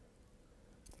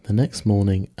 The next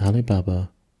morning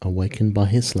Alibaba, awakened by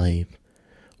his slave,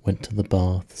 went to the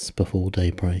baths before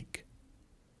daybreak.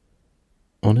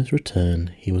 On his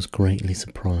return he was greatly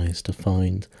surprised to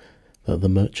find that the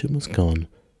merchant was gone,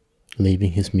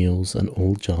 leaving his mules and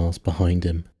all jars behind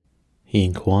him. He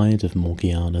inquired of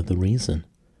Morgiana the reason.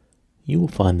 "You will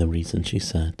find the reason," she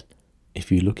said,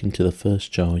 "if you look into the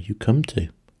first jar you come to."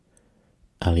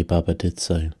 Alibaba did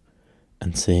so,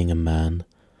 and seeing a man,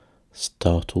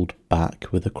 startled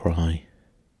back with a cry.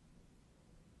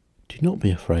 "Do not be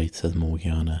afraid," said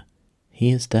Morgiana.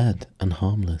 "He is dead and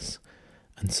harmless,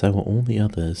 and so are all the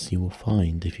others you will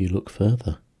find if you look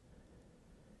further."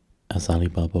 As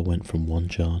Alibaba went from one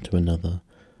jar to another,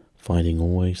 finding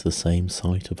always the same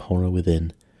sight of horror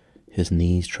within, his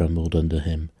knees trembled under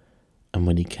him, and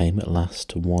when he came at last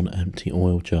to one empty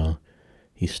oil jar,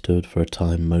 he stood for a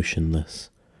time motionless,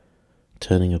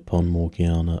 turning upon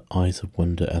Morgiana eyes of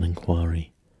wonder and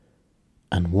inquiry.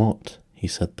 "And what," he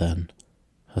said then,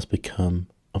 "has become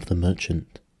of the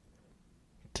merchant?"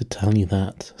 "To tell you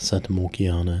that," said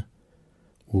Morgiana,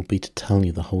 "will be to tell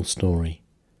you the whole story.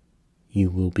 You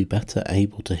will be better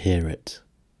able to hear it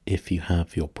if you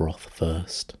have your broth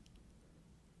first."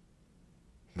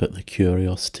 But the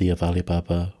curiosity of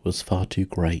Alibaba was far too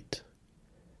great.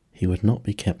 He would not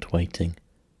be kept waiting.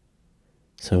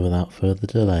 So without further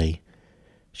delay,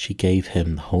 she gave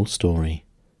him the whole story,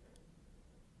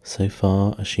 so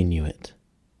far as she knew it,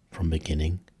 from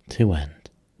beginning to end.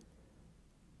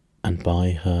 And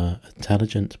by her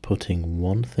intelligent putting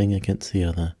one thing against the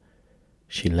other,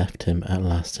 she left him at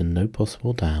last in no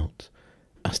possible doubt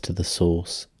as to the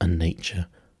source and nature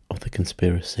of the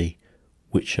conspiracy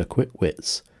which her quick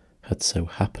wits had so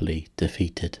happily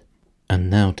defeated. "And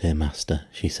now, dear master,"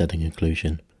 she said in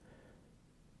conclusion,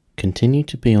 "continue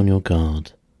to be on your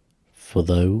guard, for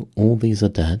though all these are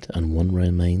dead and one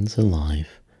remains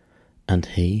alive, and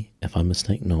he, if I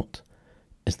mistake not,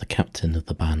 is the captain of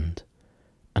the band,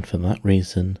 and for that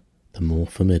reason the more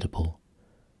formidable,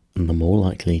 and the more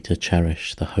likely to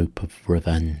cherish the hope of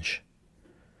revenge."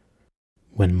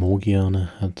 When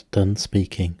Morgiana had done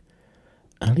speaking,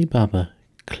 Alibaba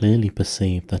clearly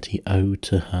perceived that he owed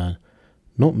to her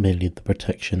not merely the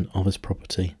protection of his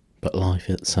property, but life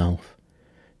itself.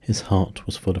 His heart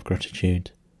was full of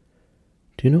gratitude.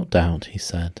 "Do not doubt," he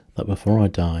said, "that before I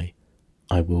die,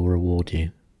 I will reward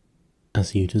you,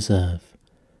 as you deserve.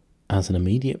 As an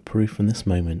immediate proof from this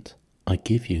moment, I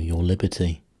give you your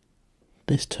liberty."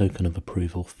 This token of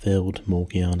approval filled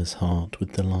Morgiana's heart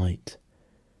with delight.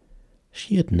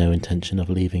 She had no intention of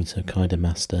leaving so kind a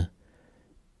master,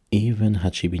 even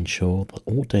had she been sure that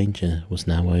all danger was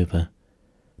now over.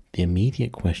 The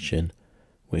immediate question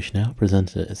which now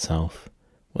presented itself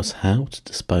was how to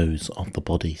dispose of the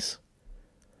bodies.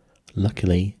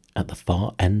 Luckily, at the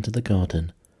far end of the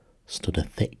garden stood a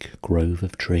thick grove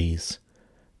of trees,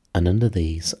 and under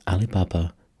these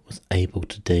Alibaba was able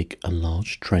to dig a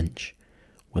large trench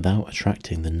without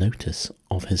attracting the notice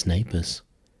of his neighbours.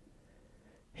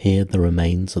 Here the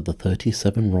remains of the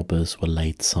 37 robbers were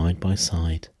laid side by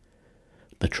side.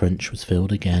 The trench was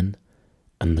filled again,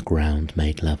 and the ground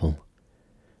made level.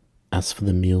 As for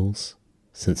the mules,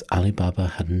 since Alibaba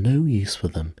had no use for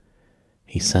them,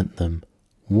 he sent them,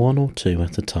 one or two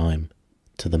at a time,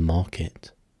 to the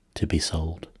market to be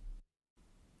sold.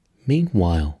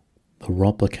 Meanwhile, the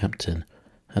robber captain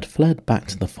had fled back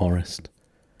to the forest.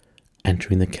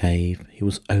 Entering the cave, he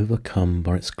was overcome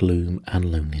by its gloom and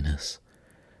loneliness.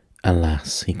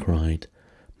 "Alas," he cried,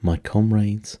 "my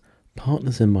comrades,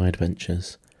 partners in my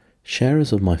adventures,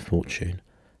 sharers of my fortune,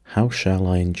 how shall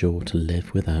I endure to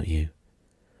live without you?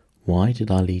 Why did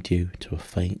I lead you to a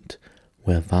fate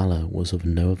where valour was of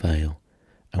no avail,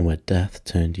 and where death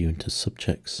turned you into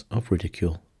subjects of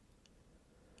ridicule?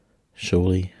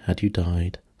 Surely, had you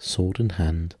died, sword in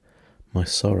hand, my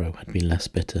sorrow had been less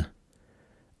bitter.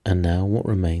 And now what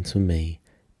remains for me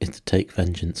is to take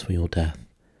vengeance for your death,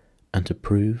 and to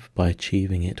prove by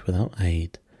achieving it without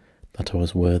aid that I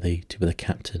was worthy to be the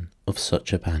captain of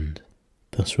such a band."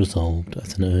 Thus resolved,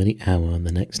 at an early hour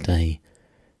the next day,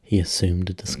 he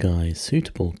assumed a disguise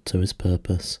suitable to his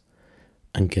purpose,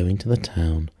 and going to the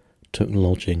town, took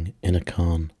lodging in a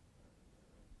khan.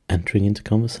 Entering into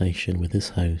conversation with his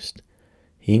host,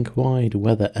 he inquired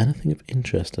whether anything of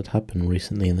interest had happened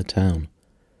recently in the town,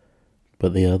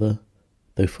 but the other,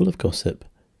 though full of gossip,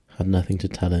 had nothing to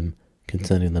tell him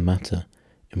concerning the matter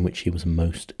in which he was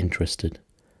most interested,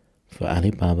 for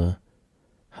Alibaba,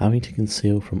 having to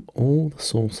conceal from all the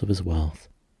source of his wealth,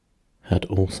 had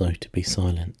also to be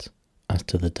silent as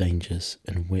to the dangers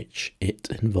in which it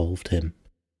involved him.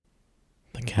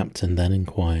 The captain then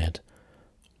inquired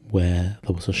where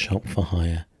there was a shop for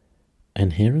hire,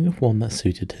 and hearing of one that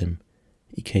suited him,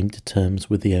 he came to terms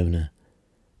with the owner,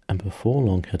 and before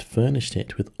long had furnished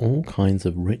it with all kinds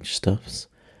of rich stuffs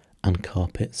and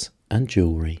carpets and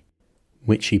jewellery,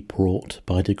 which he brought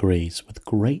by degrees with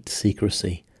great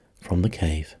secrecy from the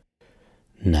cave.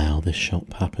 Now this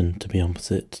shop happened to be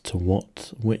opposite to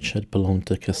which had belonged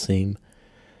to Cassim,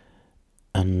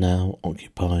 and now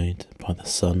occupied by the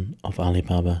son of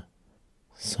Alibaba.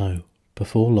 So,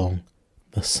 before long,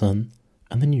 the son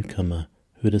and the newcomer,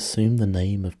 who had assumed the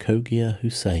name of Cogia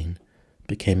Hussein,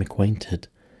 became acquainted,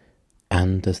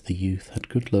 and as the youth had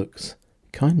good looks,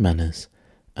 kind manners,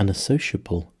 and a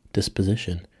sociable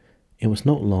disposition, it was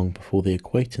not long before the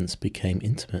acquaintance became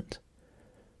intimate.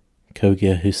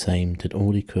 Cogia Hussein did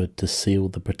all he could to seal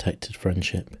the protected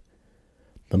friendship,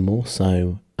 the more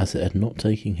so as it had not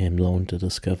taken him long to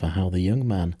discover how the young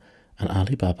man and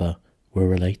Alibaba were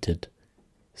related.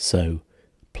 So,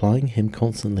 plying him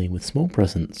constantly with small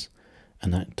presents,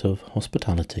 an act of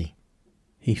hospitality,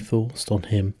 he forced on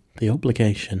him the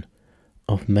obligation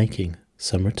of making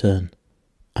some return.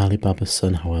 Alibaba's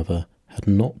son, however, had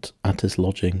not at his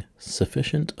lodging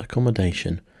sufficient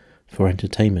accommodation for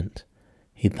entertainment.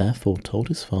 He therefore told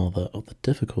his father of the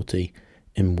difficulty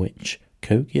in which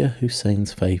Cogia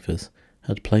Hussein's favours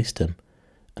had placed him,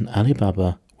 and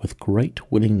Alibaba, with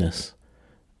great willingness,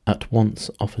 at once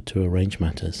offered to arrange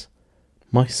matters.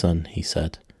 "My son," he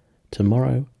said,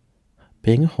 "tomorrow,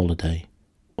 being a holiday,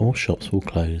 all shops will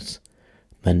close.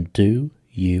 Then do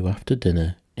you, after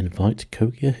dinner, invite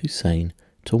Cogia Hussein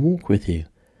to walk with you,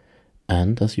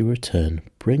 and as you return,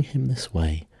 bring him this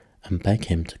way and beg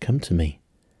him to come to me.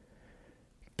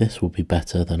 This will be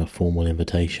better than a formal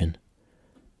invitation,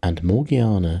 and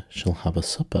Morgiana shall have a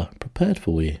supper prepared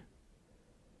for you."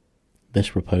 This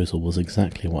proposal was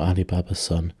exactly what Alibaba's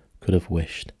son could have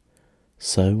wished.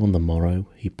 So on the morrow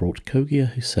he brought Cogia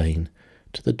Hussein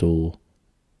to the door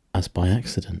as by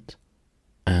accident,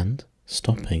 and,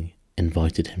 stopping,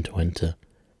 invited him to enter.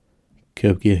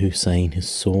 Cogia Hussein, who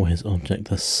saw his object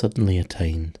thus suddenly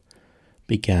attained,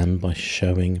 began by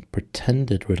showing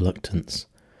pretended reluctance,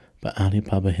 but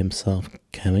Alibaba himself,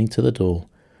 coming to the door,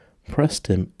 pressed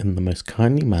him in the most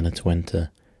kindly manner to enter,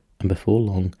 and before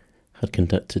long had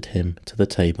conducted him to the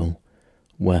table,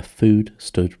 where food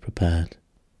stood prepared.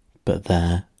 But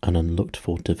there an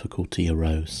unlooked-for difficulty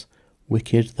arose.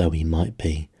 Wicked though he might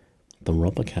be, the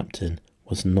robber captain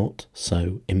was not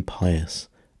so impious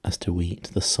as to eat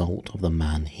the salt of the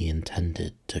man he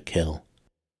intended to kill.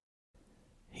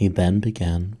 He then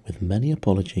began with many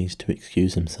apologies to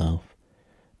excuse himself,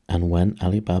 and when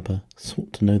Alibaba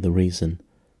sought to know the reason,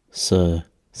 "Sir,"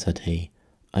 said he,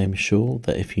 "I am sure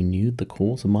that if you knew the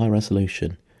cause of my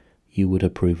resolution, you would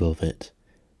approve of it.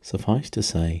 Suffice to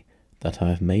say that I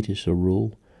have made it a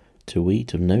rule to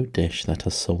eat of no dish that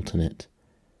has salt in it.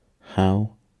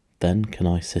 How, then, can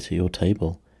I sit at your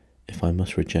table if I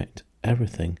must reject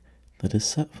everything that is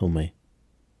set for me?"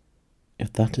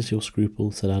 "If that is your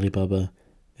scruple," said Alibaba,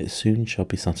 "it soon shall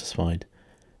be satisfied."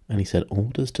 And he set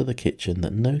orders to the kitchen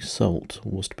that no salt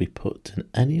was to be put in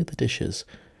any of the dishes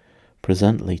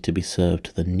presently to be served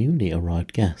to the newly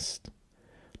arrived guest.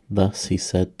 Thus he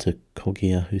said to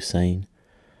Cogia Houssain,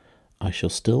 "I shall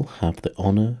still have the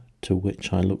honour to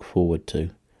which I look forward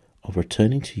to, of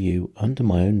returning to you under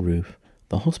my own roof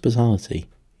the hospitality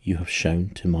you have shown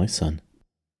to my son."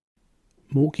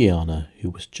 Morgiana, who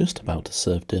was just about to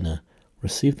serve dinner,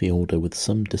 received the order with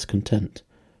some discontent.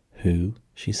 "Who,"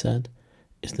 she said,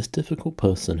 "is this difficult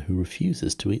person who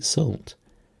refuses to eat salt?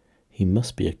 He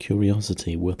must be a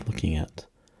curiosity worth looking at."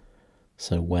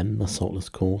 So when the saltless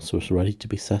course was ready to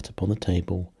be set upon the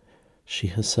table, she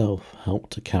herself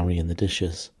helped to carry in the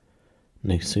dishes.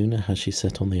 No sooner had she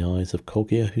set on the eyes of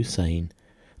Cogia Houssain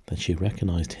than she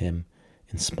recognized him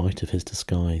in spite of his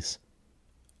disguise,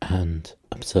 and,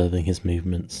 observing his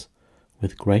movements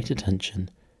with great attention,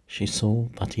 she saw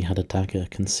that he had a dagger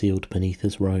concealed beneath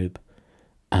his robe.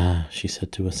 "Ah," she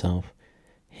said to herself,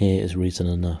 "here is reason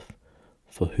enough,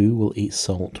 for who will eat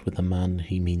salt with the man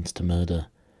he means to murder?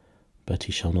 But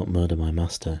he shall not murder my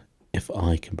master, if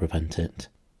I can prevent it."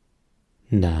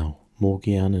 Now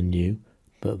Morgiana knew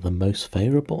that the most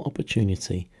favourable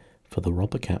opportunity for the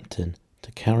robber captain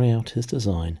to carry out his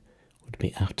design would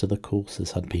be after the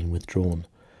courses had been withdrawn,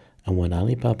 and when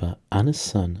Alibaba and his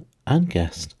son and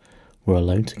guest were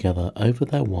alone together over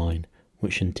their wine,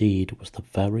 which indeed was the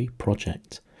very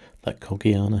project that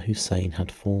Cogia Houssain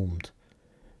had formed.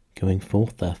 Going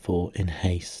forth, therefore, in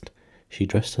haste, she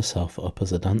dressed herself up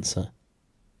as a dancer,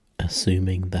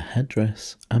 assuming the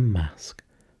headdress and mask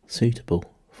suitable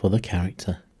for the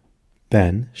character.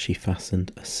 Then she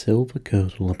fastened a silver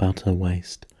girdle about her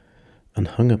waist, and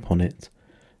hung upon it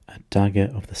a dagger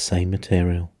of the same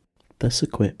material. Thus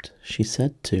equipped, she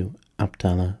said to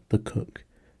Abdallah the cook,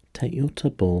 "Take your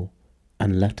tabor,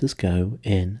 and let us go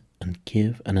in and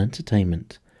give an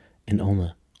entertainment in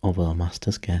honour of our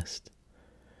master's guest."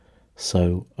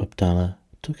 So Abdallah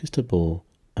took his tabor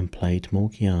and played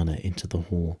Morgiana into the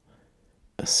hall.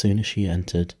 As soon as she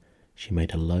entered, she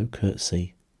made a low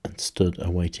curtsy and stood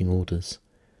awaiting orders.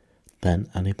 Then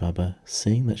Alibaba,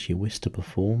 seeing that she wished to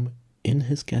perform in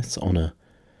his guest's honour,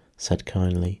 said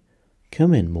kindly,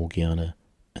 "Come in, Morgiana,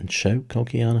 and show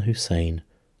Cogia Houssain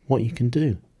what you can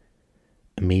do."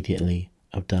 Immediately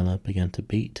Abdallah began to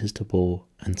beat his tabor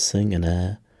and sing an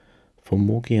air for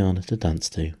Morgiana to dance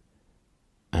to,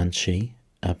 and she,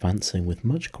 advancing with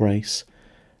much grace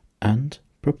and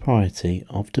propriety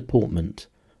of deportment,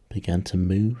 began to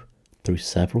move through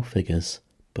several figures,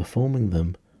 performing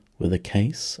them with a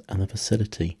case and a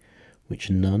facility which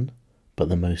none but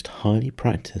the most highly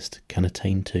practised can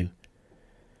attain to.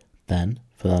 Then,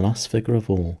 for the last figure of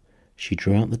all, she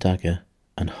drew out the dagger,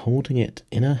 and holding it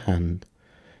in her hand,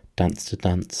 danced a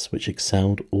dance which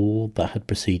excelled all that had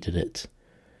preceded it,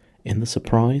 in the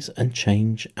surprise and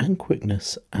change and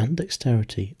quickness and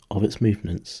dexterity of its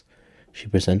movements. She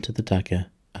presented the dagger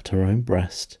at her own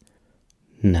breast,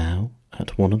 now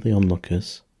at one of the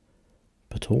onlookers,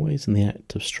 but always in the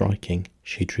act of striking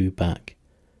she drew back.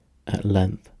 At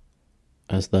length,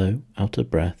 as though out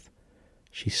of breath,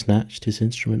 she snatched his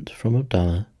instrument from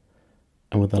Abdallah,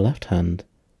 and with her left hand,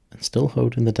 and still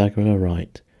holding the dagger in her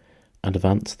right,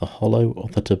 advanced the hollow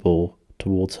of the tabor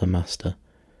towards her master,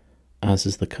 as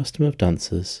is the custom of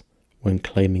dancers when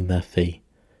claiming their fee.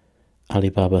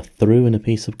 Alibaba threw in a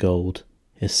piece of gold,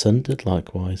 his son did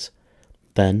likewise.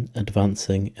 Then,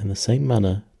 advancing in the same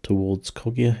manner towards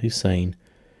Cogia Houssain,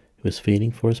 who was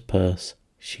feeling for his purse,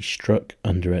 she struck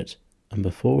under it, and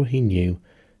before he knew,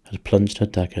 had plunged her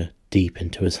dagger deep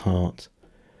into his heart.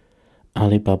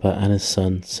 Alibaba and his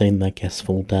son, seeing their guest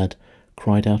fall dead,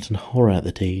 cried out in horror at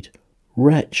the deed.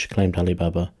 "Wretch!" exclaimed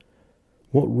Alibaba,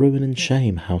 "what ruin and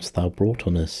shame hast thou brought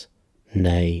on us?"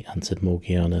 "Nay," answered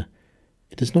Morgiana,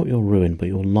 "it is not your ruin, but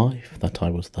your life that I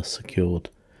was thus secured.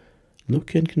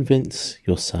 Look and convince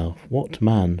yourself what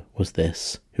man was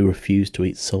this who refused to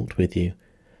eat salt with you."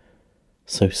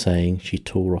 So saying, she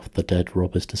tore off the dead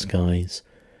robber's disguise,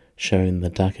 showing the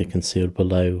dagger concealed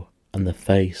below, and the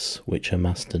face which her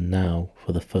master now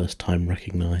for the first time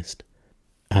recognized.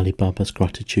 Alibaba's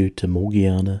gratitude to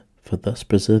Morgiana for thus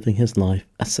preserving his life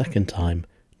a second time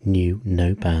knew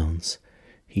no bounds.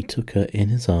 He took her in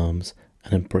his arms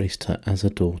and embraced her as a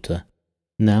daughter.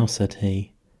 "Now," said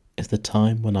he, "is the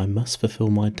time when I must fulfill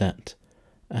my debt,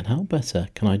 and how better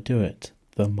can I do it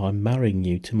than by marrying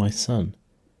you to my son?"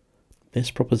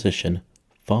 This proposition,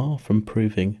 far from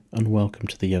proving unwelcome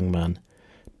to the young man,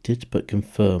 did but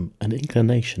confirm an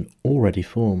inclination already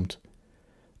formed.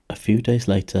 A few days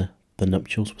later, the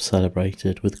nuptials were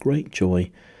celebrated with great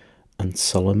joy and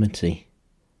solemnity,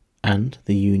 and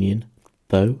the union,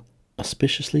 though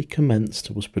auspiciously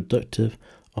commenced, was productive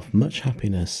of much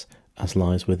happiness, as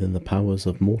lies within the powers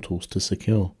of mortals to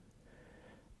secure.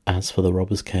 As for the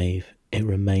robber's cave, it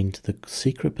remained the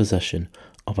secret possession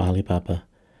of Ali Baba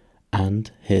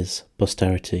and his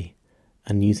posterity,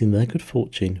 and using their good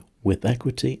fortune with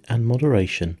equity and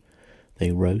moderation,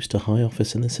 they rose to high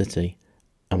office in the city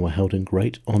and were held in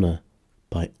great honour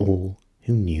by all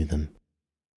who knew them.